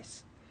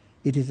merchandise.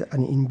 It is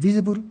an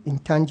invisible,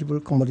 intangible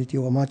commodity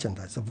or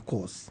merchandise, of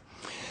course.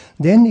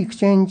 Then the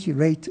exchange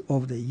rate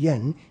of the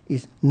yen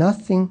is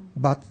nothing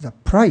but the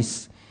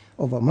price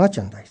of a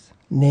merchandise,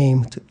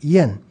 named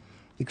yen,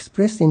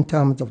 expressed in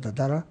terms of the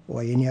dollar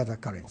or any other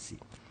currency.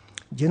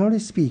 Generally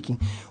speaking,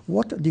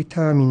 what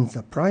determines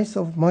the price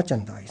of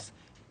merchandise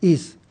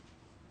is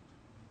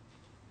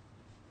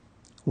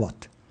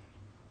what?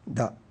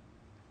 The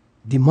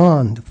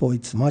demand for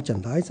its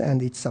merchandise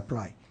and its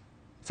supply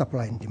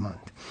and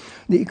demand.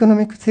 The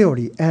economic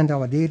theory and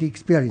our daily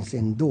experience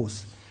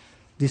endorse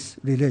this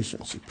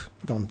relationship,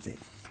 don't they?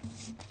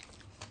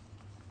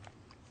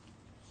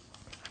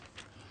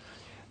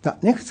 The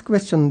next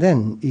question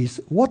then is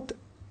what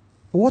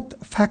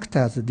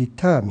factors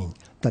determine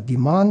the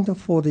demand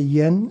for the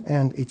yen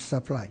and its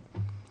supply?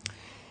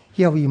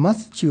 Here we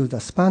must choose the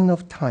span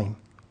of time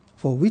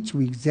for which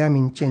we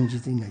examine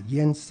changes in the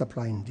yen's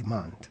supply and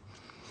demand.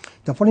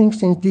 The foreign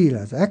exchange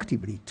dealers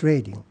actively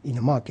trading in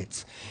the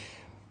markets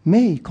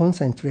may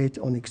concentrate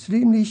on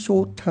extremely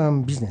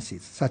short-term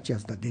businesses, such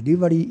as the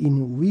delivery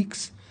in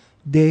weeks,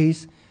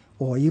 days,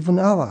 or even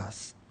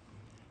hours.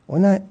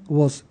 When I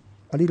was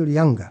a little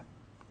younger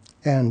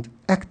and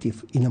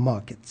active in the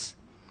markets,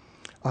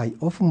 I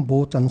often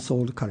bought and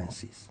sold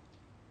currencies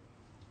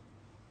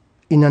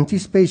in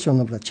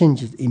anticipation of the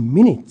changes in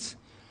minutes,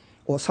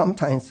 or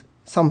sometimes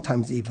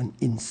even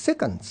in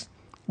seconds,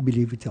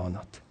 believe it or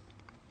not.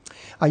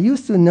 I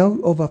used to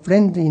know of a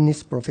friend in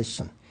this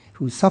profession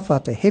who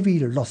suffered a heavy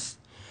loss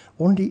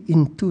only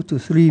in 2 to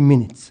 3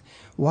 minutes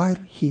while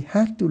he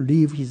had to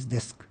leave his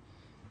desk,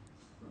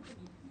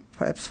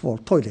 perhaps for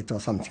toilet or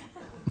something.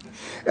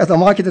 As the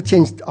market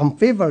changed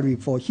unfavorably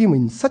for him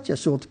in such a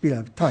short period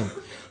of time.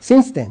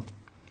 Since then,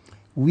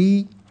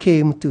 we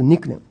came to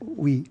nickname,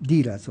 we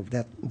dealers of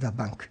the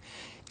bank,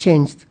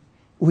 changed,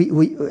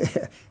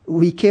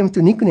 we came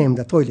to nickname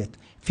the toilet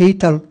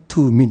Fatal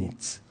 2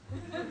 Minutes.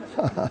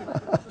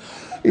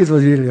 It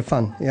was really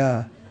fun,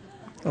 yeah.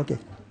 Okay,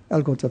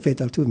 I'll go to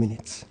Fatal 2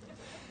 Minutes.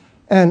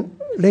 And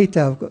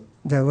later,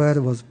 the word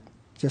was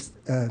just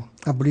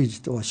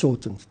abridged or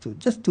shortened to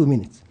just 2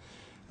 minutes.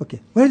 Okay,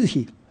 where is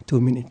he?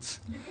 2 minutes.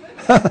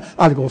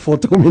 I'll go for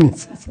 2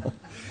 minutes.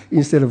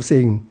 Instead of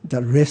saying the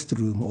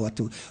restroom or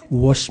to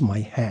wash my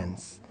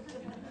hands.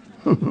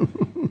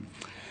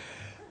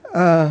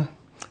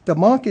 The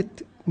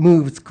market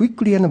moves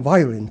quickly and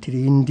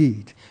violently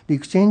indeed. The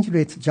exchange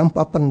rates jump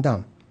up and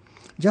down,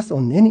 just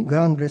on any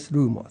groundless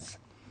rumors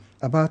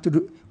about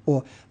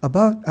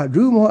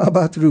rumor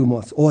about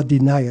rumors or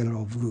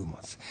denial of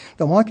rumors.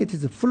 The market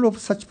is full of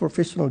such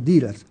professional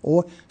dealers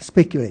or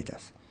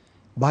speculators,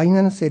 buying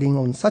and selling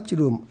on such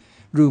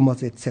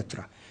rumors,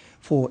 etc.,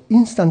 for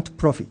instant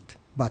profit,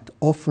 but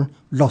often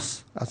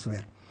loss as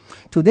well.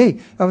 Today,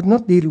 I would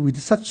not deal with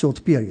such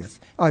short periods.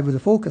 I will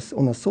focus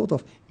on a sort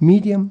of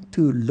medium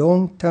to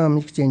long-term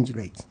exchange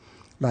rates,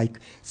 like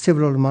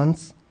several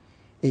months,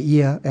 a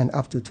year, and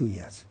up to 2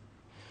 years.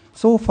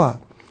 So far,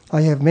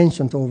 I have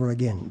mentioned over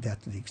again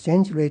that the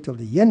exchange rate of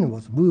the yen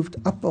was moved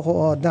up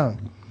or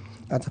down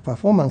as the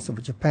performance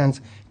of Japan's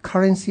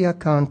current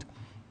account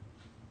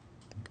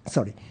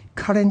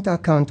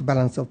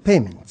balance of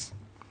payments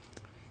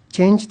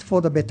changed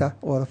for the better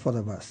or for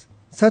the worse.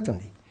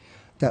 Certainly,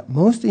 the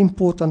most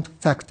important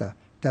factor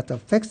that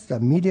affects the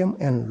medium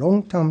and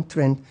long-term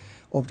trend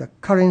of the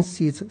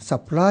currency's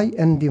supply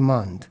and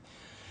demand,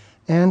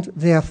 and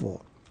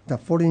therefore the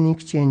foreign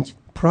exchange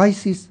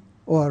prices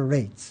or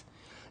rates,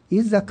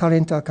 is the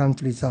current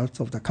account results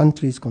of the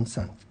countries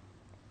concerned.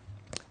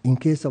 In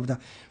case of the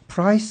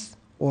price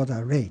or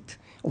the rate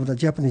of the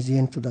Japanese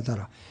yen to the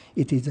dollar,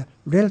 it is the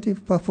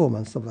relative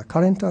performance of the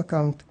current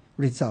account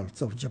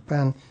results of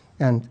Japan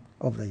and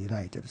of the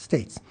United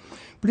States.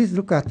 Please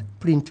look at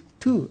print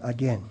 2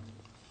 again.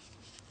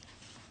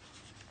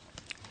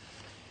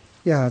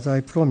 Yeah, as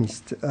I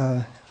promised,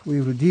 we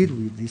will deal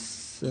with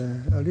this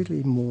a little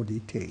in more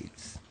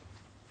details.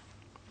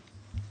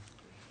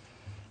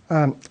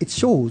 It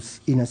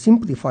shows in a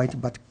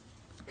simplified but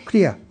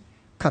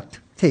clear-cut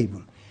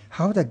table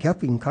how the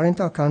gap in current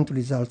account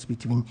results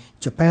between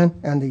Japan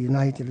and the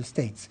United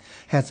States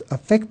has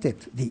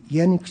affected the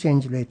yen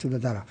exchange rate to the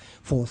dollar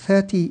for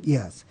 30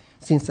 years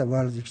since the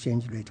world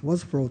exchange rate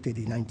was floated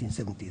in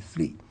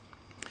 1973.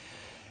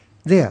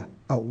 There,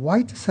 a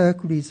white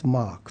circle is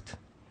marked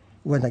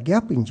when the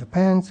gap in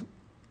Japan's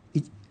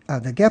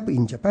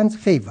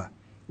favor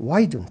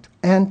widened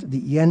and the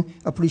yen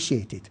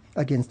appreciated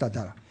against the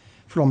dollar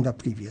from the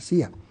previous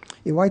year.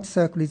 A white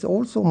circle is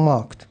also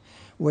marked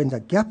when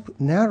the gap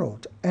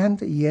narrowed and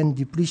the yen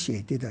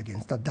depreciated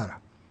against the dollar.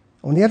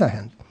 On the other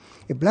hand,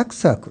 a black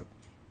circle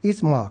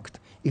is marked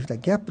if the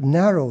gap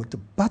narrowed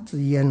but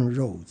the yen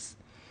rose.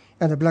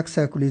 And the black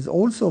circle is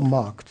also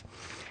marked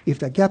if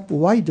the gap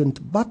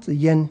widened but the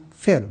yen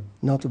fell,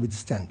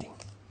 notwithstanding.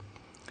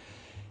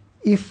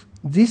 If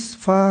this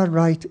far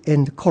right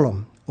end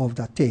column of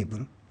the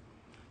table,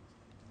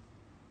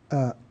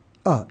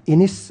 in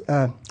this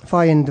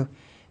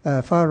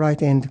far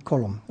right end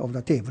column of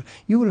the table,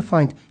 you will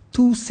find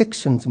 2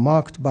 sections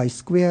marked by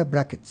square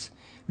brackets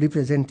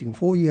representing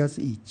 4 years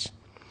each.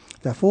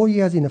 The 4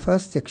 years in the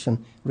first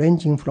section,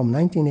 ranging from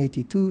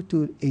 1982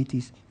 to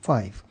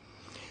 85,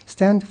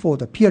 stand for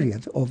the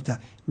period of the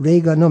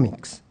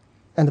Reaganomics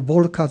and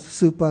Volcker's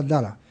super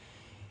dollar,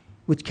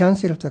 which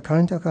cancelled the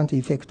current account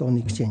effect on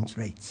exchange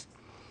rates.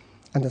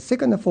 And the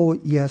second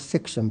 4-year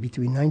section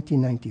between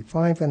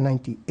 1995 and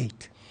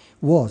 98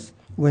 was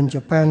when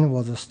Japan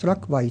was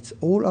struck by its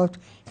all-out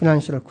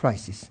financial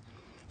crisis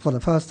for the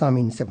first time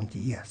in 70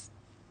 years.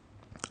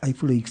 I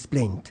fully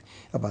explained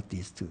about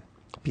these 2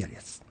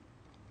 periods.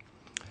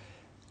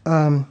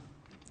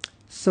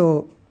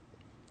 So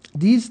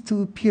these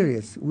 2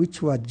 periods,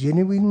 which were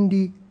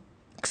genuinely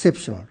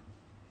exceptional,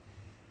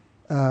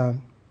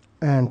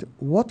 and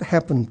what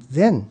happened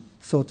then,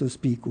 so to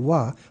speak,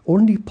 were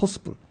only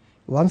possible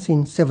once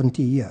in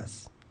 70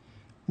 years.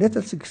 Let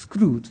us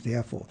exclude,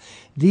 therefore,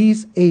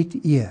 these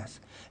 8 years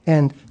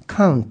and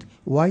count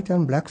white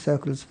and black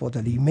circles for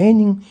the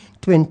remaining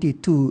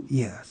 22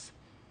 years.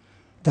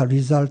 The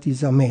result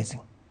is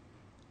amazing.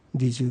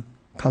 Did you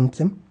count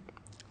them?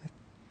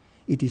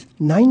 It is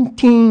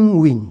 19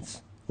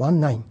 wins,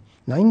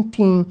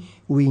 19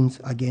 wins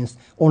against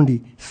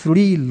only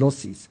 3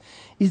 losses.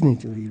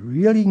 Isn't it a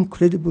really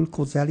incredible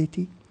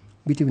causality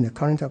between the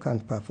current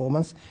account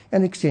performance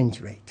and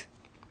exchange rate?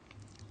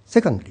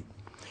 Secondly,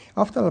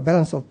 after a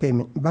balance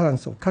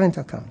of current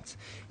accounts,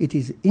 it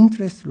is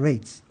interest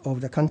rates of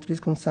the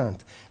countries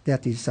concerned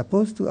that is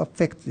supposed to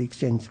affect the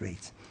exchange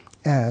rates,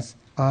 as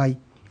I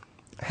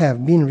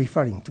have been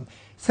referring to.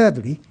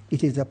 Thirdly,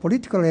 it is the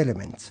political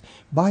elements.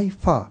 By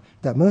far,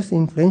 the most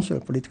influential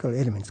political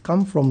elements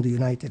come from the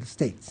United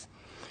States.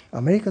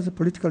 America's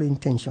political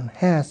intention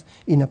has,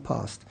 in the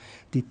past,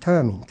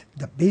 determined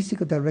the basic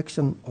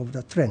direction of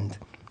the trend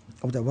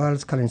of the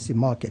world's currency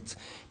markets,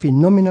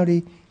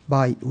 phenomenally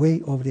by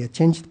way of their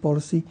changed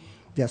policy,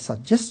 their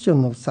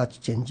suggestion of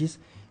such changes,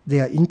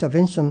 their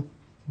intervention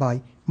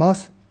by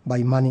mass,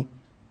 by money,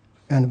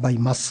 and by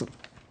muscle.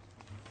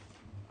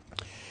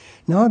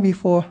 Now,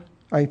 before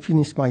I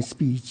finish my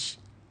speech,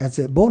 as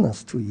a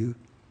bonus to you,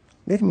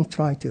 let me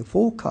try to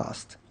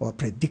forecast or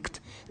predict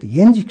the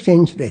yen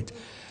exchange rate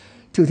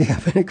to the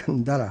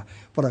American dollar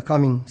for the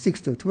coming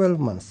 6 to 12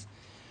 months.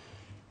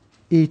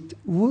 It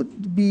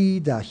would be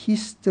the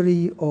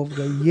history of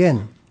the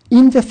yen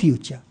in the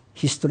future.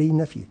 History in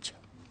the future.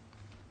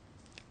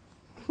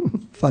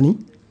 Funny?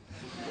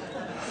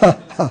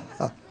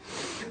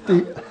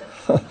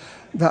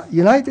 The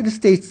United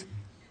States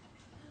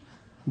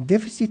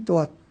deficit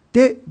or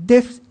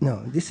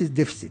this is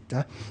deficit.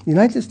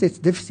 United States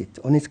deficit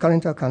on its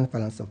current account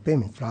balance of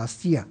payments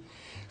last year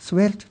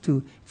swelled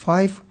to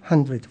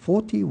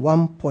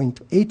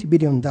 $541.8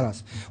 billion,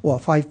 or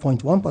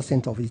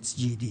 5.1% of its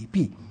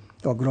GDP,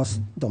 or gross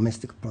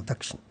domestic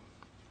products.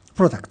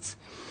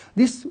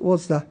 This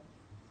was the,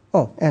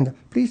 and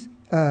please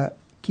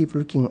keep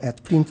looking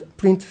at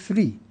print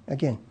 3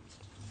 again.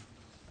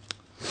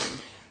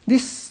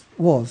 This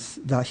was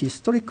the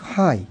historic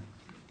high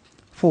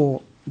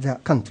for the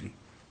country.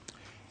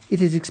 It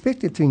is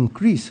expected to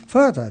increase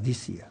further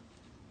this year.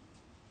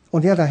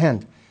 On the other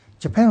hand,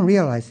 Japan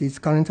realized its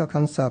current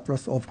account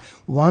surplus of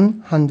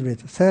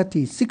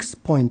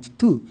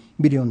 $136.2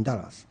 billion,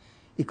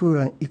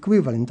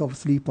 equivalent of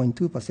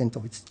 3.2%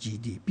 of its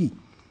GDP.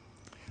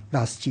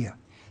 Last year,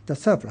 the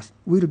surplus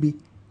will be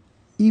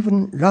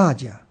even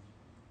larger,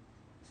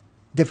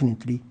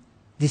 definitely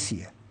this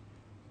year.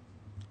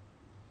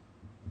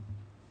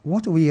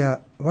 What we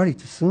are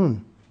worried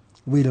soon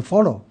will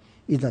follow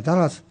is the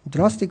dollar's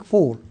drastic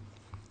fall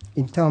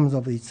in terms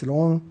of its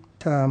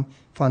long-term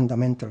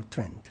fundamental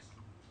trend.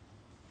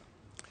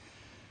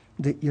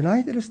 The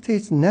United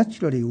States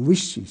naturally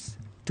wishes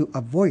to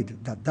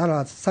avoid the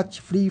dollar's such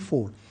free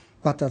fall,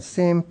 but at the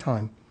same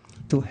time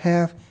to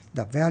have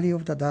the value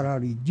of the dollar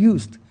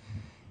reduced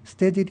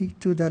steadily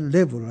to the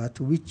level at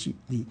which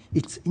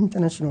its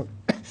international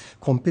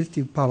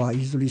competitive power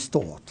is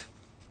restored.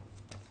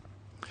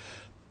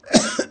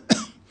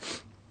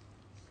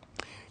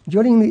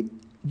 During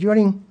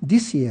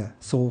this year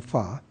so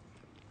far,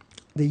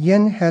 the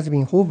yen has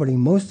been hovering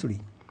mostly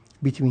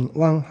between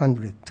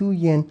 102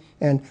 yen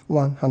and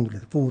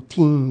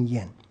 114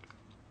 yen.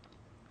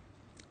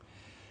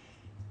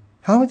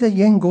 How is the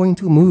yen going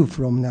to move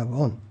from now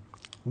on?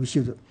 We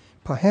should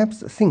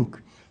perhaps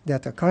think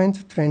that the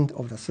current trend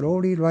of the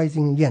slowly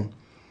rising yen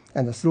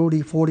and the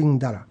slowly falling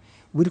dollar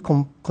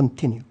will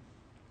continue.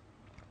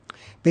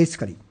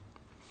 Basically,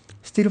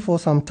 still for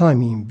some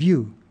time in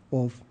view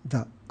of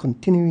the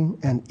continuing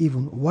and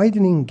even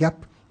widening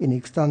gap in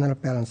external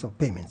balance of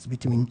payments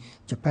between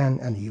Japan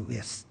and the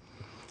US.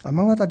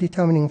 Among other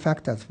determining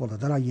factors for the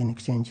dollar-yen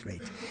exchange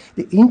rate,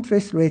 the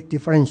interest rate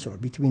differential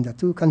between the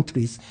two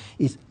countries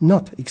is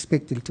not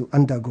expected to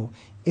undergo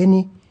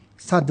any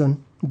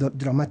sudden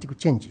dramatic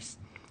changes,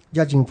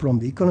 judging from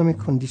the economic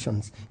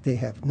conditions they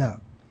have now.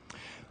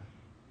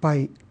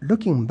 By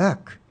looking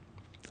back,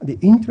 the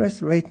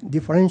interest rate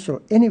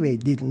differential anyway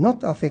did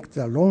not affect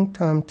the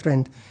long-term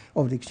trend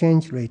of the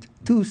exchange rate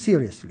too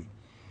seriously.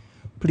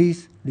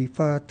 Please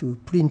refer to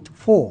print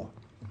 4.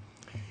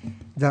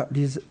 The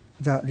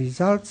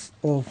results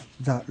of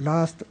the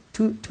last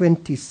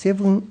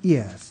 27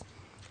 years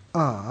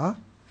are,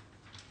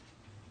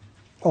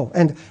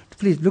 and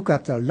please look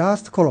at the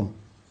last column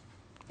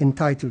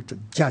entitled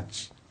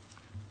Judge.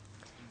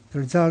 The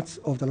results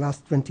of the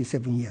last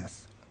 27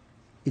 years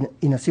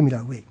in a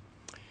similar way.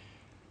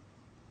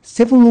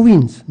 7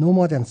 wins, no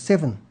more than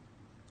 7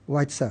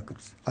 white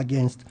circles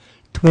against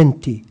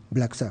 20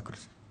 black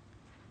circles.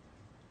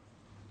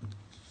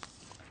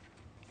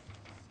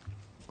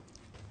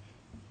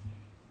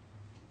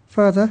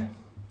 Further,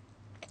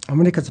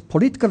 America's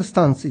political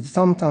stance is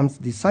sometimes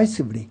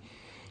decisively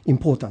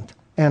important,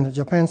 and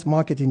Japan's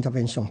market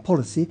intervention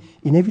policy,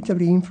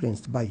 inevitably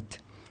influenced by it,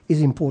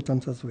 is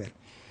important as well.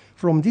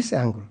 From this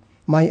angle,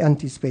 my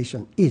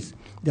anticipation is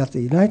that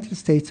the United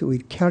States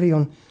will carry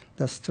on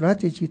the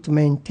strategy to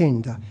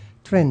maintain the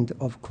trend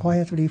of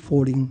quietly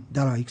falling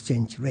dollar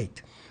exchange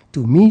rate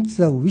to meet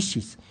the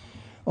wishes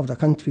of the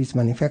country's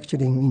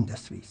manufacturing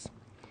industries.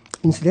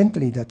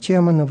 Incidentally, the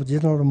chairman of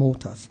General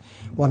Motors,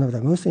 one of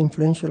the most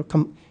influential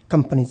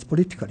companies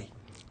politically,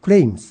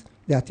 claims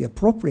that the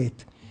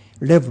appropriate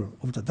level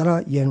of the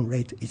dollar-yen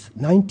rate is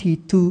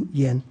 92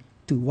 yen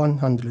to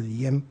 100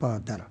 yen per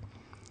dollar.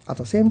 At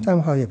the same time,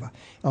 however,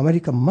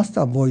 America must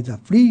avoid the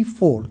free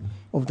fall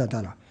of the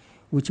dollar,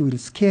 which will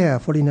scare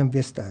foreign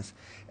investors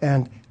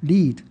and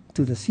lead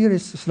to the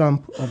serious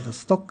slump of the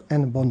stock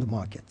and bond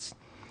markets.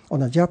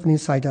 On the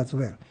Japanese side as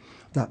well,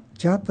 the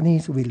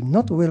Japanese will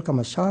not welcome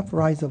a sharp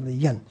rise of the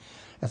yen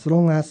as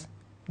long as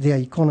their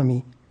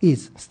economy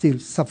is still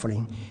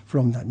suffering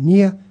from the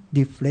near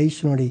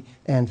deflationary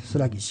and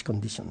sluggish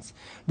conditions.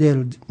 They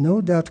will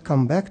no doubt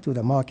come back to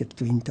the market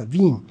to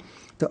intervene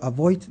to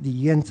avoid the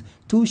yen's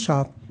too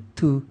sharp,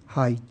 too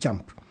high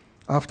jump.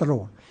 After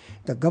all,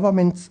 the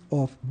governments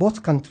of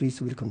both countries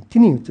will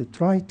continue to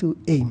try to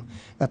aim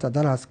at the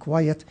dollar's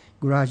quiet,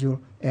 gradual,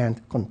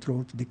 and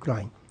controlled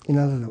decline. In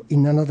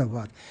another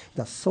word,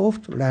 the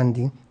soft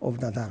landing of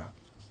the dollar.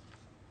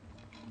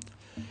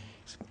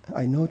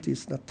 I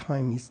notice the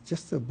time is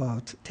just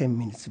about 10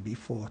 minutes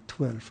before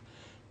 12,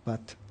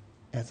 But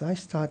as I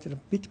started a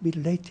bit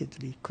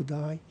belatedly, could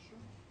I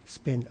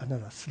spend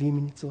another 3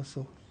 minutes or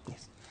so?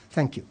 Yes.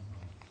 Thank you.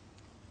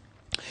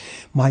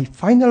 My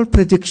final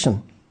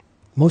prediction,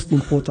 most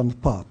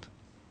important part,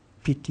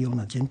 pity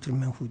on a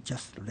gentleman who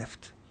just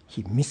left.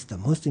 He missed the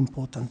most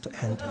important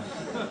and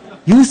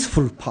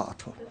useful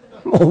part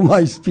of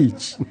my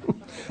speech.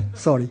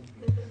 Sorry.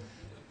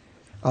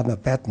 I'm a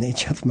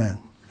bad-natured man.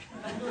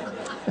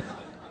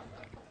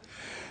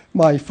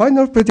 My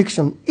final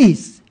prediction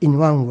is, in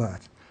one word,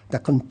 the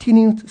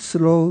continued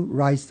slow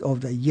rise of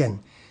the yen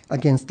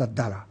against the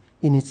dollar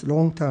in its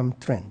long-term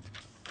trend.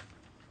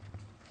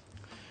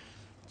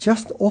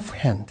 Just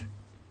offhand,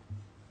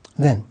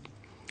 then,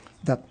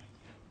 that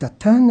the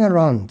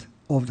turnaround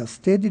of the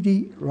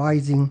steadily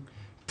rising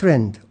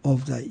trend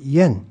of the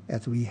yen,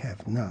 as we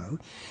have now,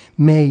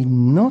 may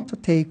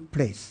not take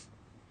place.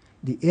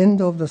 The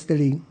end of the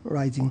steadily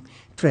rising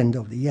trend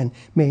of the yen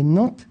may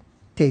not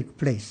take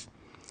place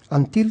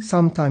until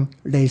sometime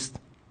late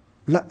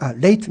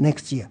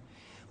next year,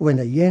 when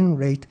the yen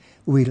rate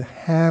will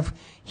have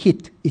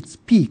hit its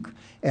peak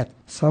at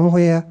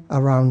somewhere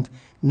around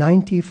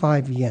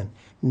 95 yen,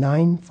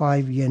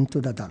 95 yen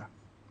to the dollar.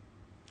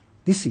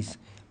 This is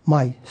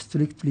my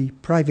strictly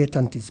private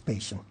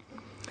anticipation,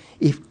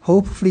 if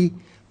hopefully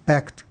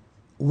backed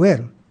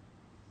well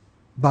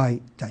by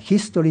the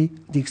history,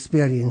 the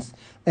experience,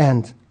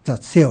 and the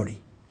theory.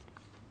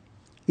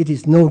 It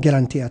is no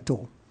guarantee at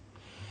all.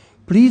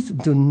 Please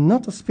do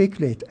not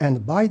speculate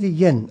and buy the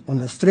yen on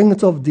the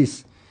strength of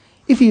this.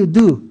 If you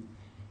do,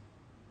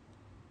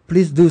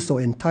 please do so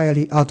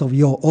entirely out of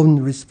your own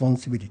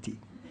responsibility.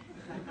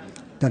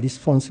 The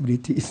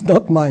responsibility is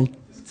not mine,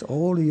 it's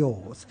all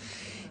yours.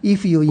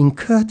 If you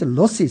incurred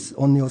losses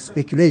on your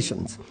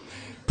speculations,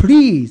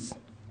 please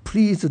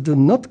do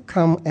not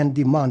come and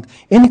demand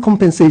any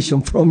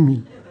compensation from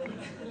me.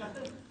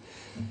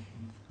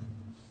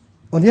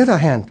 On the other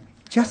hand,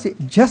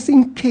 just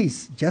in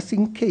case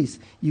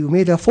you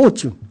made a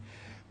fortune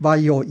by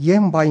your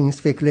yen buying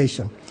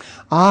speculation,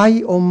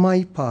 I, on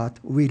my part,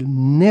 will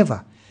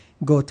never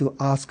go to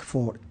ask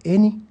for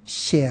any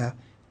share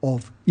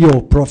of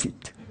your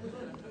profit.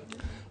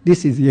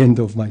 This is the end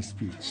of my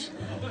speech.